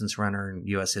long distance runner in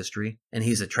U.S. history. And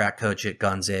he's a track coach at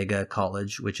Gonzaga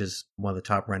College, which is one of the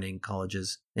top running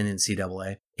colleges in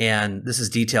NCAA. And this is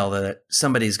detail that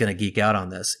somebody's going to geek out on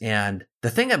this. And the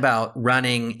thing about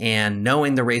running and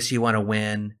knowing the race you want to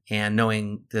win and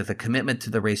knowing the commitment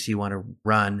to the race you want to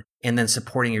run and then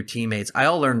supporting your teammates, I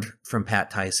all learned from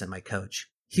Pat Tyson, my coach.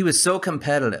 He was so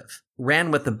competitive, ran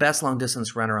with the best long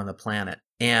distance runner on the planet,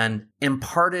 and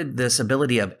imparted this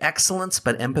ability of excellence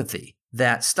but empathy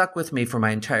that stuck with me for my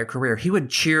entire career. He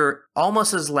would cheer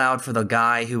almost as loud for the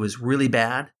guy who was really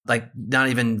bad, like not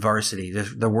even varsity,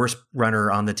 the worst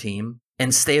runner on the team,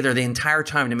 and stay there the entire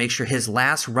time to make sure his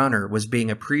last runner was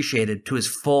being appreciated to his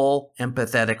full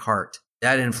empathetic heart.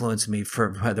 That influenced me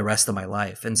for the rest of my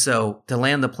life. And so to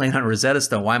land the plane on Rosetta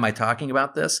Stone, why am I talking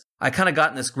about this? I kind of got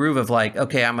in this groove of like,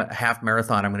 okay, I'm a half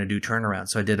marathon. I'm going to do turnarounds.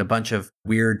 So I did a bunch of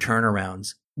weird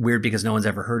turnarounds. Weird because no one's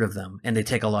ever heard of them and they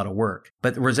take a lot of work.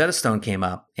 But Rosetta Stone came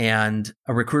up and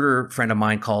a recruiter friend of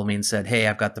mine called me and said, hey,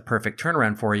 I've got the perfect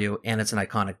turnaround for you. And it's an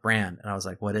iconic brand. And I was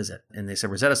like, what is it? And they said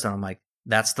Rosetta Stone. I'm like,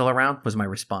 that's still around, was my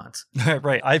response.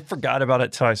 Right. I forgot about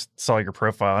it till I saw your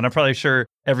profile. And I'm probably sure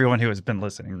everyone who has been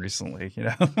listening recently,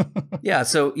 Yeah.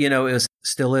 So, it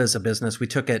still is a business. We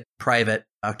took it private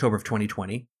October of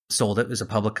 2020, sold it. It was a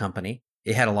public company.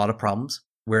 It had a lot of problems.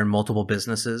 We're in multiple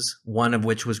businesses, one of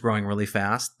which was growing really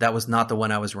fast. That was not the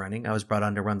one I was running. I was brought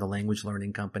on to run the language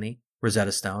learning company,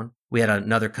 Rosetta Stone. We had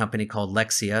another company called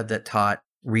Lexia that taught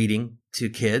reading to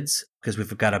kids because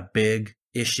we've got a big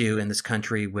issue in this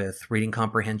country with reading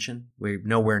comprehension. We're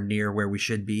nowhere near where we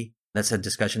should be. That's a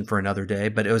discussion for another day,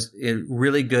 but it was a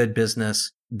really good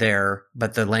business there.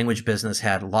 But the language business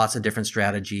had lots of different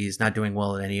strategies, not doing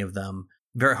well at any of them.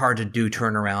 Very hard to do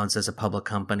turnarounds as a public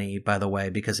company, by the way,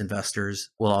 because investors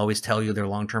will always tell you they're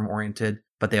long-term oriented,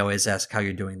 but they always ask how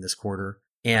you're doing this quarter.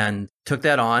 And took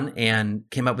that on and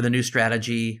came up with a new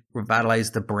strategy,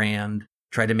 revitalized the brand,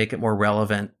 tried to make it more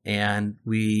relevant. And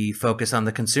we focused on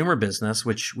the consumer business,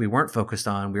 which we weren't focused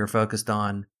on. We were focused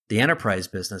on the enterprise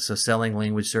business, so selling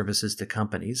language services to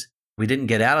companies. We didn't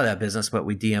get out of that business, but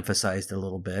we de-emphasized it a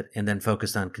little bit and then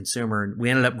focused on consumer. We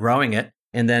ended up growing it.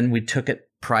 And then we took it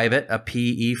private. A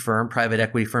PE firm, private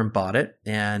equity firm, bought it.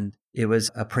 And it was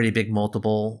a pretty big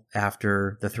multiple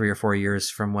after the 3 or 4 years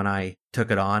from when I took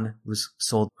it on. It was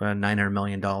sold for $900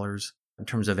 million. In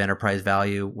terms of enterprise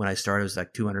value, when I started, it was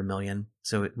like $200 million.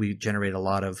 So we generated a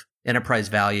lot of enterprise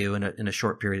value in a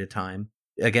short period of time.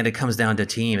 Again, it comes down to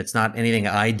team. It's not anything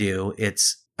I do.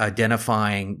 It's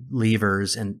identifying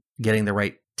levers and getting the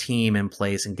right team in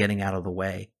place and getting out of the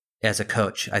way. As a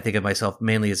coach, I think of myself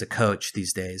mainly as a coach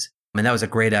these days. And that was a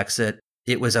great exit.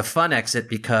 it was a fun exit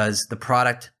because the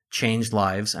product changed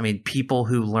lives. I mean, people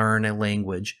who learn a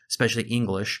language, especially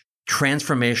English,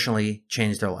 transformationally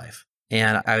changed their life.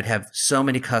 And I would have so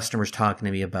many customers talking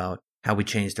to me about how we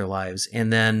changed their lives.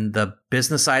 And then the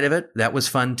business side of it, that was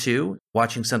fun too.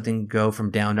 Watching something go from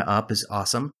down to up is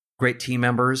awesome. Great team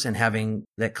members and having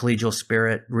that collegial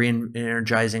spirit,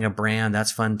 re-energizing a brand,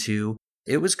 that's fun too.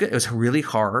 It was good. It was really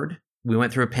hard. We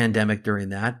went through a pandemic during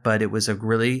that, but it was a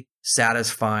really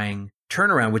satisfying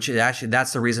turnaround, which is actually,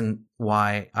 that's the reason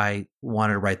why I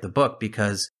wanted to write the book,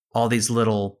 because all these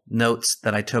little notes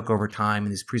that I took over time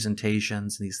and these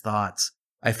presentations and these thoughts,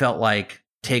 I felt like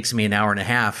takes me an hour and a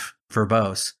half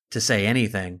verbose to say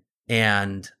anything.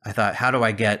 And I thought, how do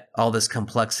I get all this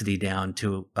complexity down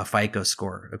to a FICO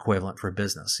score equivalent for a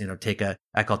business?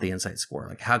 I call it the insight score.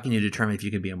 Like, how can you determine if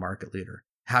you could be a market leader?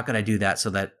 How can I do that so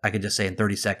that I could just say in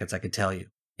 30 seconds, I could tell you?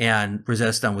 And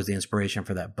Rosetta Stone was the inspiration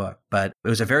for that book. But it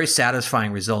was a very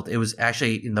satisfying result. It was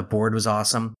actually, the board was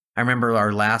awesome. I remember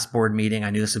our last board meeting. I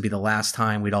knew this would be the last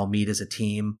time we'd all meet as a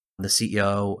team. The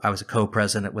CEO, I was a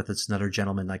co-president with this another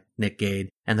gentleman like Nick Gade,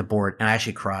 and the board. And I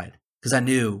actually cried because I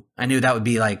knew that would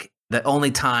be like the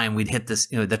only time we'd hit this,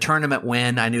 the tournament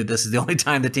win. I knew this is the only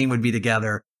time the team would be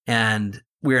together. And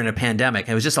we were in a pandemic.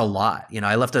 It was just a lot.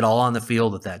 I left it all on the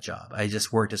field with that job. I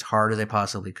just worked as hard as I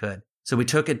possibly could. So we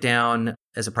took it down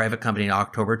as a private company in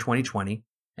October 2020.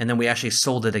 And then we actually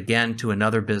sold it again to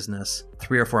another business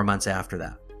 3 or 4 months after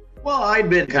that. Well, I'd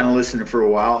been kind of listening for a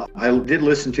while. I did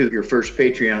listen to your first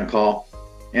Patreon call.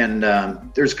 And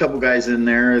there's a couple guys in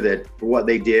there that for what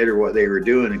they did or what they were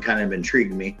doing, it kind of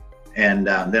intrigued me. And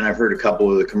then I've heard a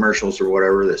couple of the commercials or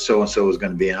whatever that so-and-so was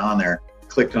going to be on there.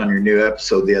 Clicked on your new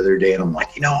episode the other day and I'm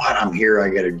like, you know what? I'm here. I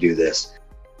got to do this.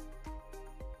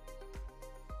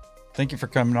 Thank you for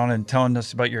coming on and telling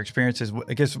us about your experiences.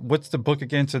 I guess, what's the book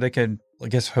again? So they can,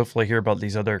 hopefully hear about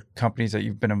these other companies that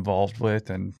you've been involved with,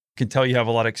 and can tell you have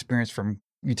a lot of experience from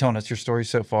you telling us your story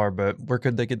so far, but where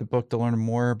could they get the book to learn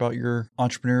more about your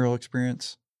entrepreneurial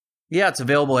experience? Yeah, it's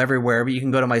available everywhere, but you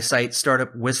can go to my site,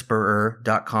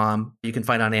 startupwhisperer.com. You can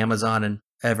find it on Amazon and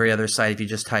every other site if you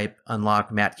just type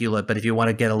Unlock Matt Hulett. But if you want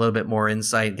to get a little bit more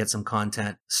insight, get some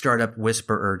content,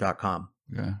 startupwhisperer.com.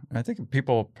 Yeah. I think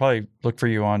people probably look for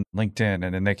you on LinkedIn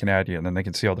and then they can add you and then they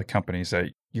can see all the companies that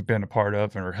you've been a part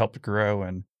of and or helped grow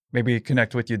and maybe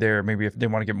connect with you there. Maybe if they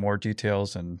want to get more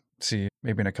details and see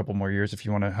maybe in a couple more years if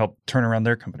you want to help turn around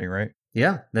their company, right?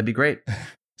 Yeah, that'd be great.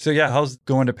 So yeah, how's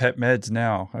going to Pet Meds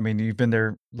now? I mean, you've been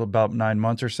there about 9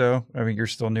 months or so. I mean, you're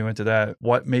still new into that.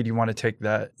 What made you want to take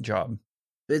that job?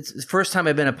 It's the first time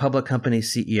I've been a public company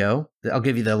CEO. I'll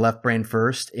give you the left brain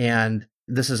first. And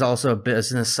this is also a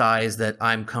business size that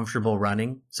I'm comfortable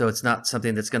running. So it's not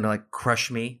something that's going to crush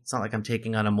me. It's not like I'm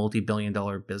taking on a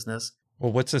multi-billion-dollar business.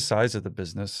 Well, what's the size of the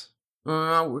business?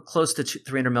 We're close to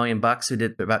 $300 million. We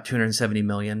did about 270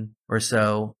 million or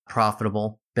so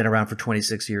profitable. Been around for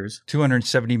 26 years.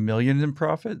 270 million in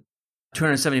profit?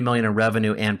 270 million in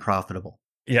revenue and profitable.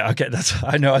 Yeah, okay.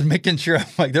 I know. I was making sure. I'm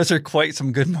like, those are quite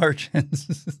some good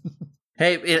margins.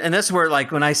 Hey, and that's where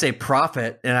when I say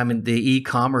profit and I'm in the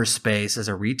e-commerce space as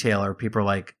a retailer, people are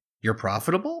like, you're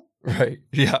profitable? Right.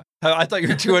 Yeah. I thought you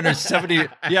were 270.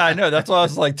 Yeah, I know. That's why I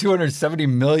was like 270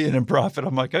 million in profit.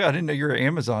 I'm like, oh, I didn't know you were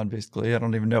Amazon, basically. I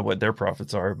don't even know what their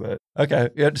profits are, but okay.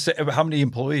 Yeah, how many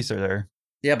employees are there?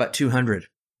 Yeah, about 200.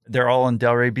 They're all in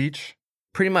Delray Beach?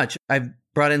 Pretty much. I've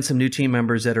brought in some new team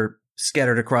members that are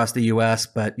scattered across the U.S.,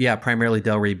 but yeah, primarily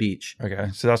Delray Beach. Okay.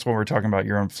 So that's what we're talking about.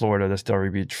 You're in Florida. That's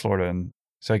Delray Beach, Florida. And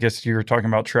so I guess you were talking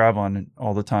about traveling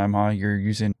all the time, huh? You're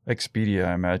using Expedia,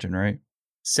 I imagine, right?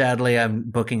 Sadly, I'm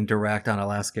booking direct on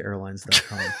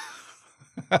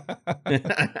AlaskaAirlines.com.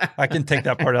 I can take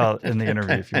that part out in the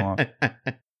interview if you want.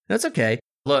 That's okay.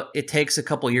 Look, it takes a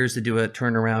couple years to do a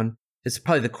turnaround. It's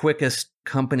probably the quickest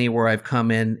company where I've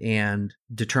come in and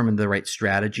determined the right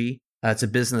strategy. It's a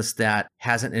business that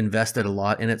hasn't invested a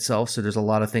lot in itself. So there's a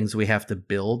lot of things we have to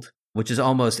build, which is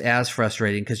almost as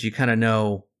frustrating because you kind of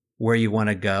know where you want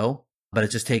to go, but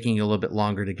it's just taking you a little bit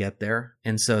longer to get there.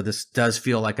 And so this does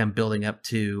feel like I'm building up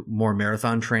to more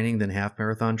marathon training than half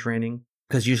marathon training,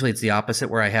 because usually it's the opposite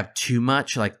where I have too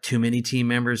much, like too many team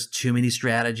members, too many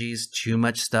strategies, too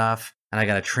much stuff, and I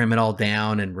got to trim it all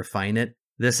down and refine it.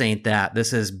 This ain't that.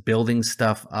 This is building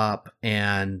stuff up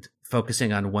and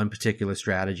focusing on one particular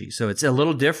strategy. So it's a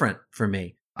little different for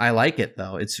me. I like it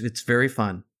though. It's very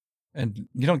fun. And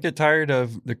you don't get tired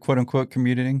of the quote unquote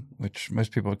commuting, which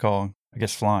most people would call, I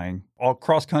guess, flying all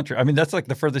cross country. I mean, that's like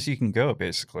the furthest you can go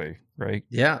basically, right?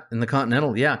 Yeah. In the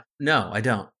continental. Yeah. No, I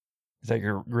don't. Is that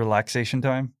your relaxation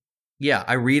time? Yeah,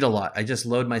 I read a lot. I just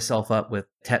load myself up with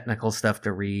technical stuff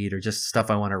to read or just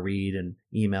stuff I want to read and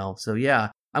email. So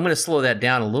yeah, I'm going to slow that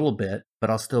down a little bit,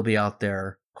 but I'll still be out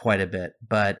there quite a bit.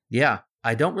 But yeah,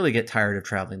 I don't really get tired of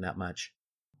traveling that much.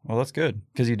 Well, that's good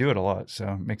because you do it a lot.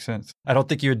 So it makes sense. I don't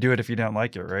think you would do it if you didn't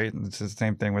like it, right? And it's the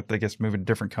same thing with, I guess, moving to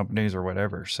different companies or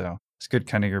whatever. So it's good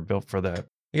kind of you're built for that.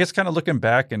 I guess kind of looking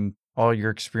back and all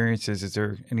your experiences, is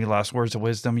there any last words of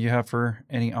wisdom you have for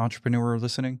any entrepreneur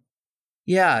listening?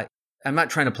 Yeah, I'm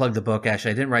not trying to plug the book, Ashley.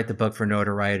 I didn't write the book for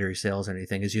notoriety or sales or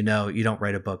anything. As you know, you don't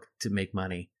write a book to make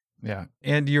money. Yeah.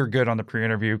 And you're good on the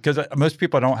pre-interview because most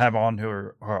people I don't have on who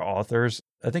are authors.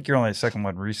 I think you're only the second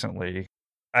one recently.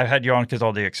 I had you on because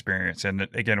all the experience. And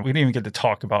again, we didn't even get to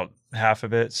talk about half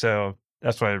of it. So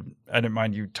that's why I didn't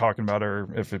mind you talking about it, or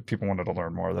if people wanted to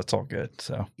learn more, that's all good.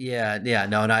 So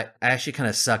no, and I actually kind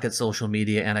of suck at social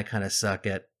media and I kind of suck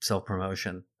at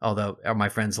self-promotion. Although my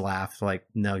friends laugh like,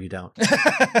 no, you don't.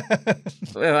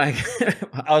 I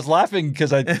was laughing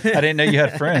because I didn't know you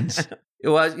had friends.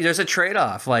 Well, there's a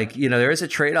trade-off. Like, there is a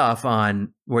trade-off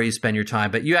on where you spend your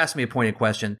time. But you asked me a pointed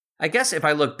question. I guess if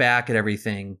I look back at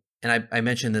everything, and I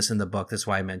mentioned this in the book, that's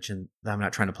why I mentioned, I'm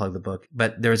not trying to plug the book,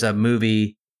 but there's a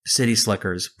movie, City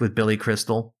Slickers, with Billy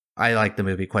Crystal. I like the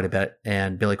movie quite a bit,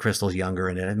 and Billy Crystal's younger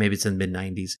in it. Maybe it's in the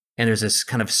mid-90s. And there's this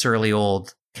kind of surly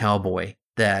old cowboy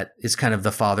that is kind of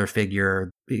the father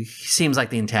figure. He seems like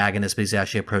the antagonist, but he's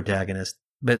actually a protagonist,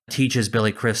 but teaches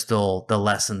Billy Crystal the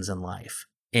lessons in life.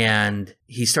 And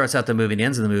he starts out the movie and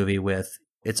ends the movie with,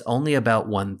 it's only about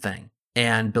one thing.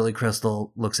 And Billy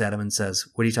Crystal looks at him and says,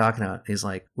 what are you talking about? He's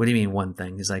like, what do you mean one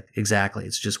thing? He's like, exactly.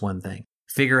 It's just one thing.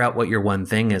 Figure out what your one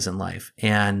thing is in life.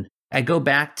 And I go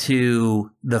back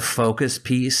to the focus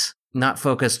piece, not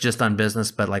focus just on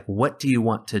business, but like, what do you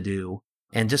want to do?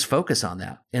 And just focus on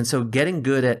that. And so getting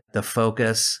good at the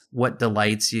focus, what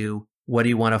delights you, what do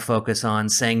you want to focus on?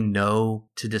 Saying no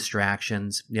to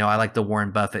distractions. I like the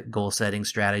Warren Buffett goal setting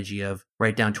strategy of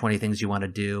write down 20 things you want to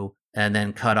do and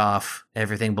then cut off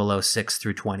everything below 6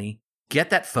 through 20. Get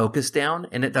that focus down.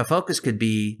 And the focus could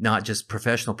be not just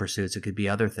professional pursuits. It could be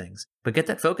other things. But get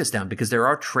that focus down because there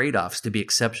are trade-offs to be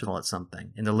exceptional at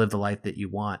something and to live the life that you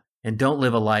want. And don't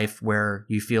live a life where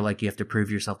you feel like you have to prove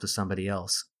yourself to somebody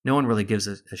else. No one really gives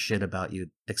a shit about you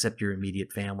except your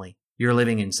immediate family. You're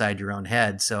living inside your own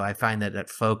head. So I find that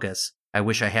focus, I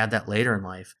wish I had that later in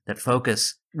life. That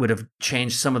focus would have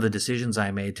changed some of the decisions I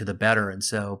made to the better. And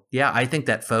so, yeah, I think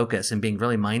that focus and being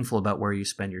really mindful about where you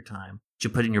spend your time, what you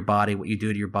put in your body, what you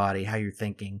do to your body, how you're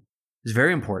thinking is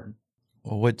very important.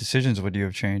 Well, what decisions would you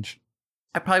have changed?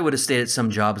 I probably would have stayed at some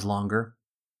jobs longer.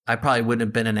 I probably wouldn't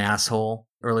have been an asshole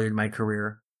earlier in my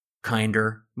career,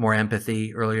 kinder, more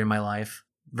empathy earlier in my life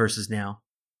versus now.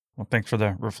 Well, thanks for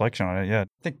the reflection on it. Yeah,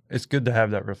 I think it's good to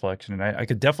have that reflection. And I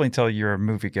could definitely tell you're a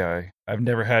movie guy. I've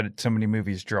never had so many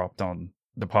movies dropped on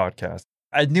the podcast.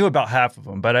 I knew about half of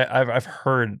them, but I've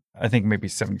heard, I think maybe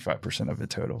 75% of it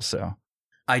total. So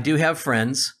I do have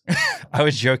friends. I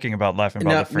was joking about laughing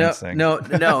about the friends thing. No,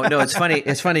 it's funny.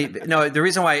 It's funny. No, the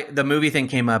reason why the movie thing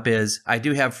came up is I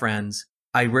do have friends.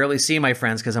 I rarely see my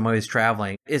friends because I'm always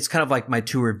traveling. It's kind of like my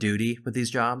tour of duty with these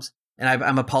jobs. And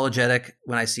I'm apologetic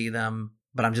when I see them,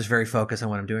 but I'm just very focused on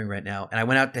what I'm doing right now. And I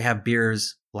went out to have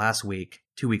beers last week,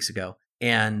 2 weeks ago,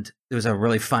 and there was a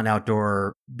really fun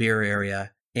outdoor beer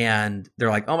area. And they're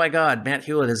like, oh my God, Matt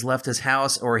Hewlett has left his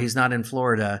house or he's not in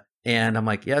Florida. And I'm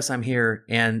like, yes, I'm here.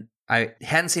 And I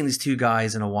hadn't seen these two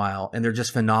guys in a while, and they're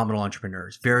just phenomenal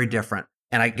entrepreneurs, very different.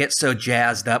 And I get so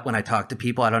jazzed up when I talk to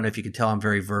people. I don't know if you can tell I'm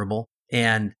very verbal.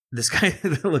 And this guy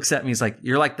looks at me, he's like,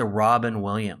 you're like the Robin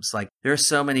Williams. Like, there's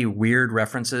so many weird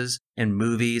references in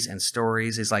movies and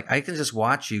stories. He's like, I can just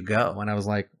watch you go. And I was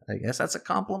like, I guess that's a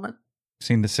compliment.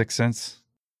 Seen The Sixth Sense?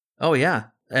 Oh, yeah.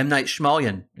 M. Night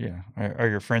Shyamalan. Yeah. Are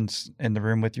your friends in the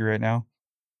room with you right now?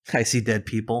 I see dead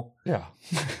people. Yeah.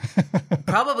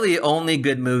 Probably the only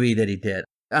good movie that he did.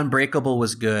 Unbreakable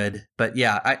was good, but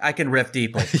yeah, I can riff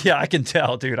deeply. Yeah, I can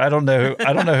tell, dude. I don't know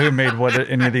who made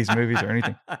any of these movies or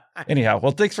anything. Anyhow,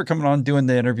 well, thanks for coming on, doing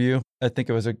the interview. I think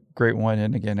it was a great one.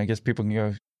 And again, I guess people can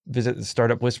go visit the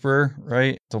Startup Whisperer,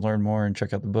 right, to learn more and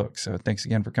check out the book. So thanks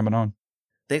again for coming on.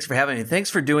 Thanks for having me. Thanks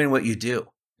for doing what you do.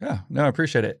 Yeah, no, I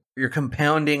appreciate it. You're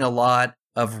compounding a lot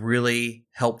of really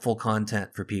helpful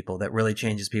content for people that really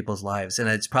changes people's lives. And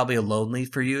it's probably lonely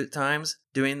for you at times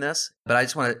doing this, but I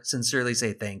just want to sincerely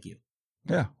say thank you.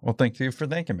 Yeah. Well, thank you for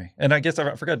thanking me. And I guess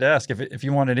I forgot to ask if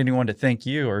you wanted anyone to thank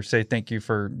you or say thank you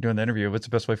for doing the interview, what's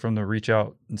the best way for them to reach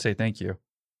out and say thank you?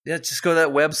 Yeah, just go to that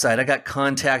website. I got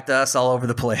contact us all over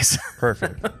the place.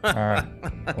 Perfect. All right.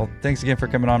 Well, thanks again for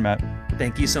coming on, Matt.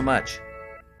 Thank you so much.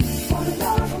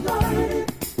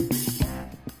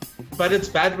 but it's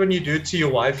bad when you do it to your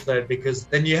wife though, because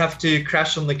then you have to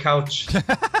crash on the couch.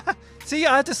 See,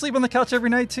 I have to sleep on the couch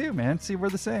every night too, man. See, we're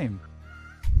the same.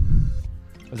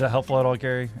 Was that helpful at all,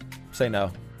 Gary? Say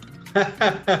no.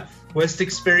 Worst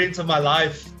experience of my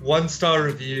life. 1-star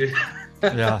review.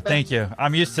 Yeah, thank you.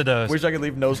 I'm used to those. Wish I could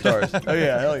leave no stars. Oh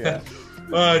yeah, hell yeah.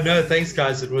 Oh no, thanks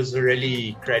guys. It was a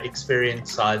really great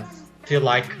experience. I feel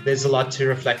like there's a lot to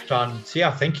reflect on. So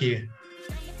yeah, thank you.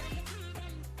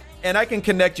 And I can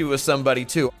connect you with somebody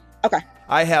too. Okay.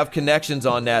 I have connections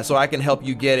on that, so I can help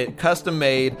you get it custom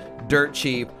made, dirt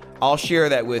cheap. I'll share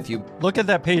that with you. Look at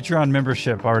that Patreon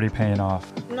membership already paying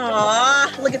off.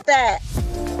 Aw, look at that.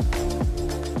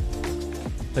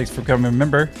 Thanks for becoming a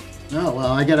member. Oh,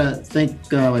 well, I got to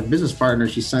thank my business partner.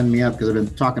 She signed me up because I've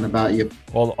been talking about you.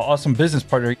 Well, awesome business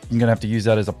partner. I'm going to have to use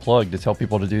that as a plug to tell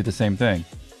people to do the same thing.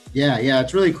 Yeah,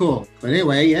 it's really cool. But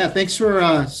anyway, yeah, thanks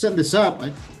for setting this up.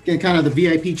 I get kind of the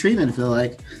VIP treatment, I feel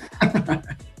like.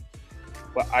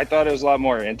 Well, I thought it was a lot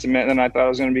more intimate than I thought it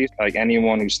was going to be. Like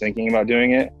anyone who's thinking about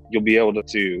doing it, you'll be able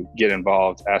to get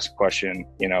involved, ask a question,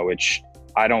 which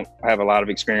I don't have a lot of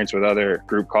experience with other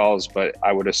group calls, but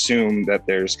I would assume that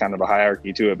there's kind of a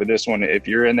hierarchy to it. But this one, if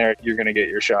you're in there, you're going to get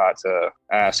your shot to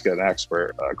ask an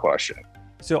expert a question.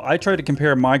 So I tried to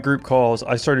compare my group calls.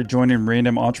 I started joining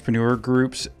random entrepreneur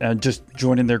groups and just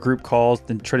joining their group calls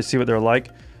and try to see what they're like.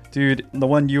 Dude, the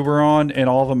one you were on and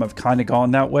all of them have kind of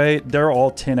gone that way. They're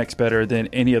all 10x better than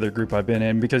any other group I've been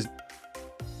in because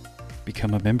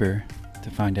become a member to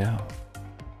find out.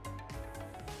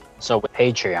 So with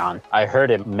Patreon, I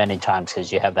heard it many times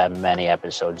because you have that many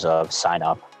episodes of sign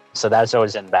up. So that's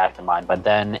always in the back of mind. But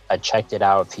then I checked it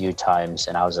out a few times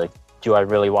and I was like, do I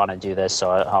really want to do this? So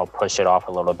I'll push it off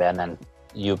a little bit. And then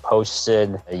you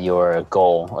posted your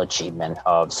goal achievement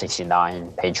of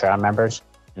 69 Patreon members.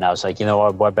 And I was like, you know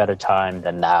what better time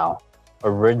than now?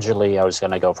 Originally, I was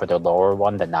going to go for the lower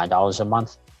one, the $9 a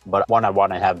month. But one, I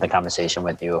want to have the conversation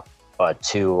with you. But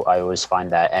two, I always find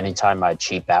that anytime I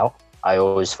cheap out, I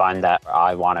always find that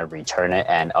I want to return it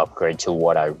and upgrade to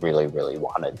what I really, really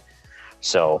wanted.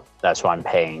 So that's why I'm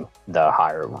paying the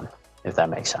higher one, if that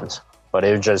makes sense. But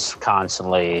it was just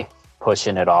constantly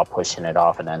pushing it off.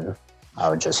 And then I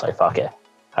was just like, fuck it.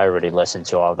 I already listened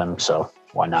to all of them, so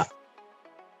why not?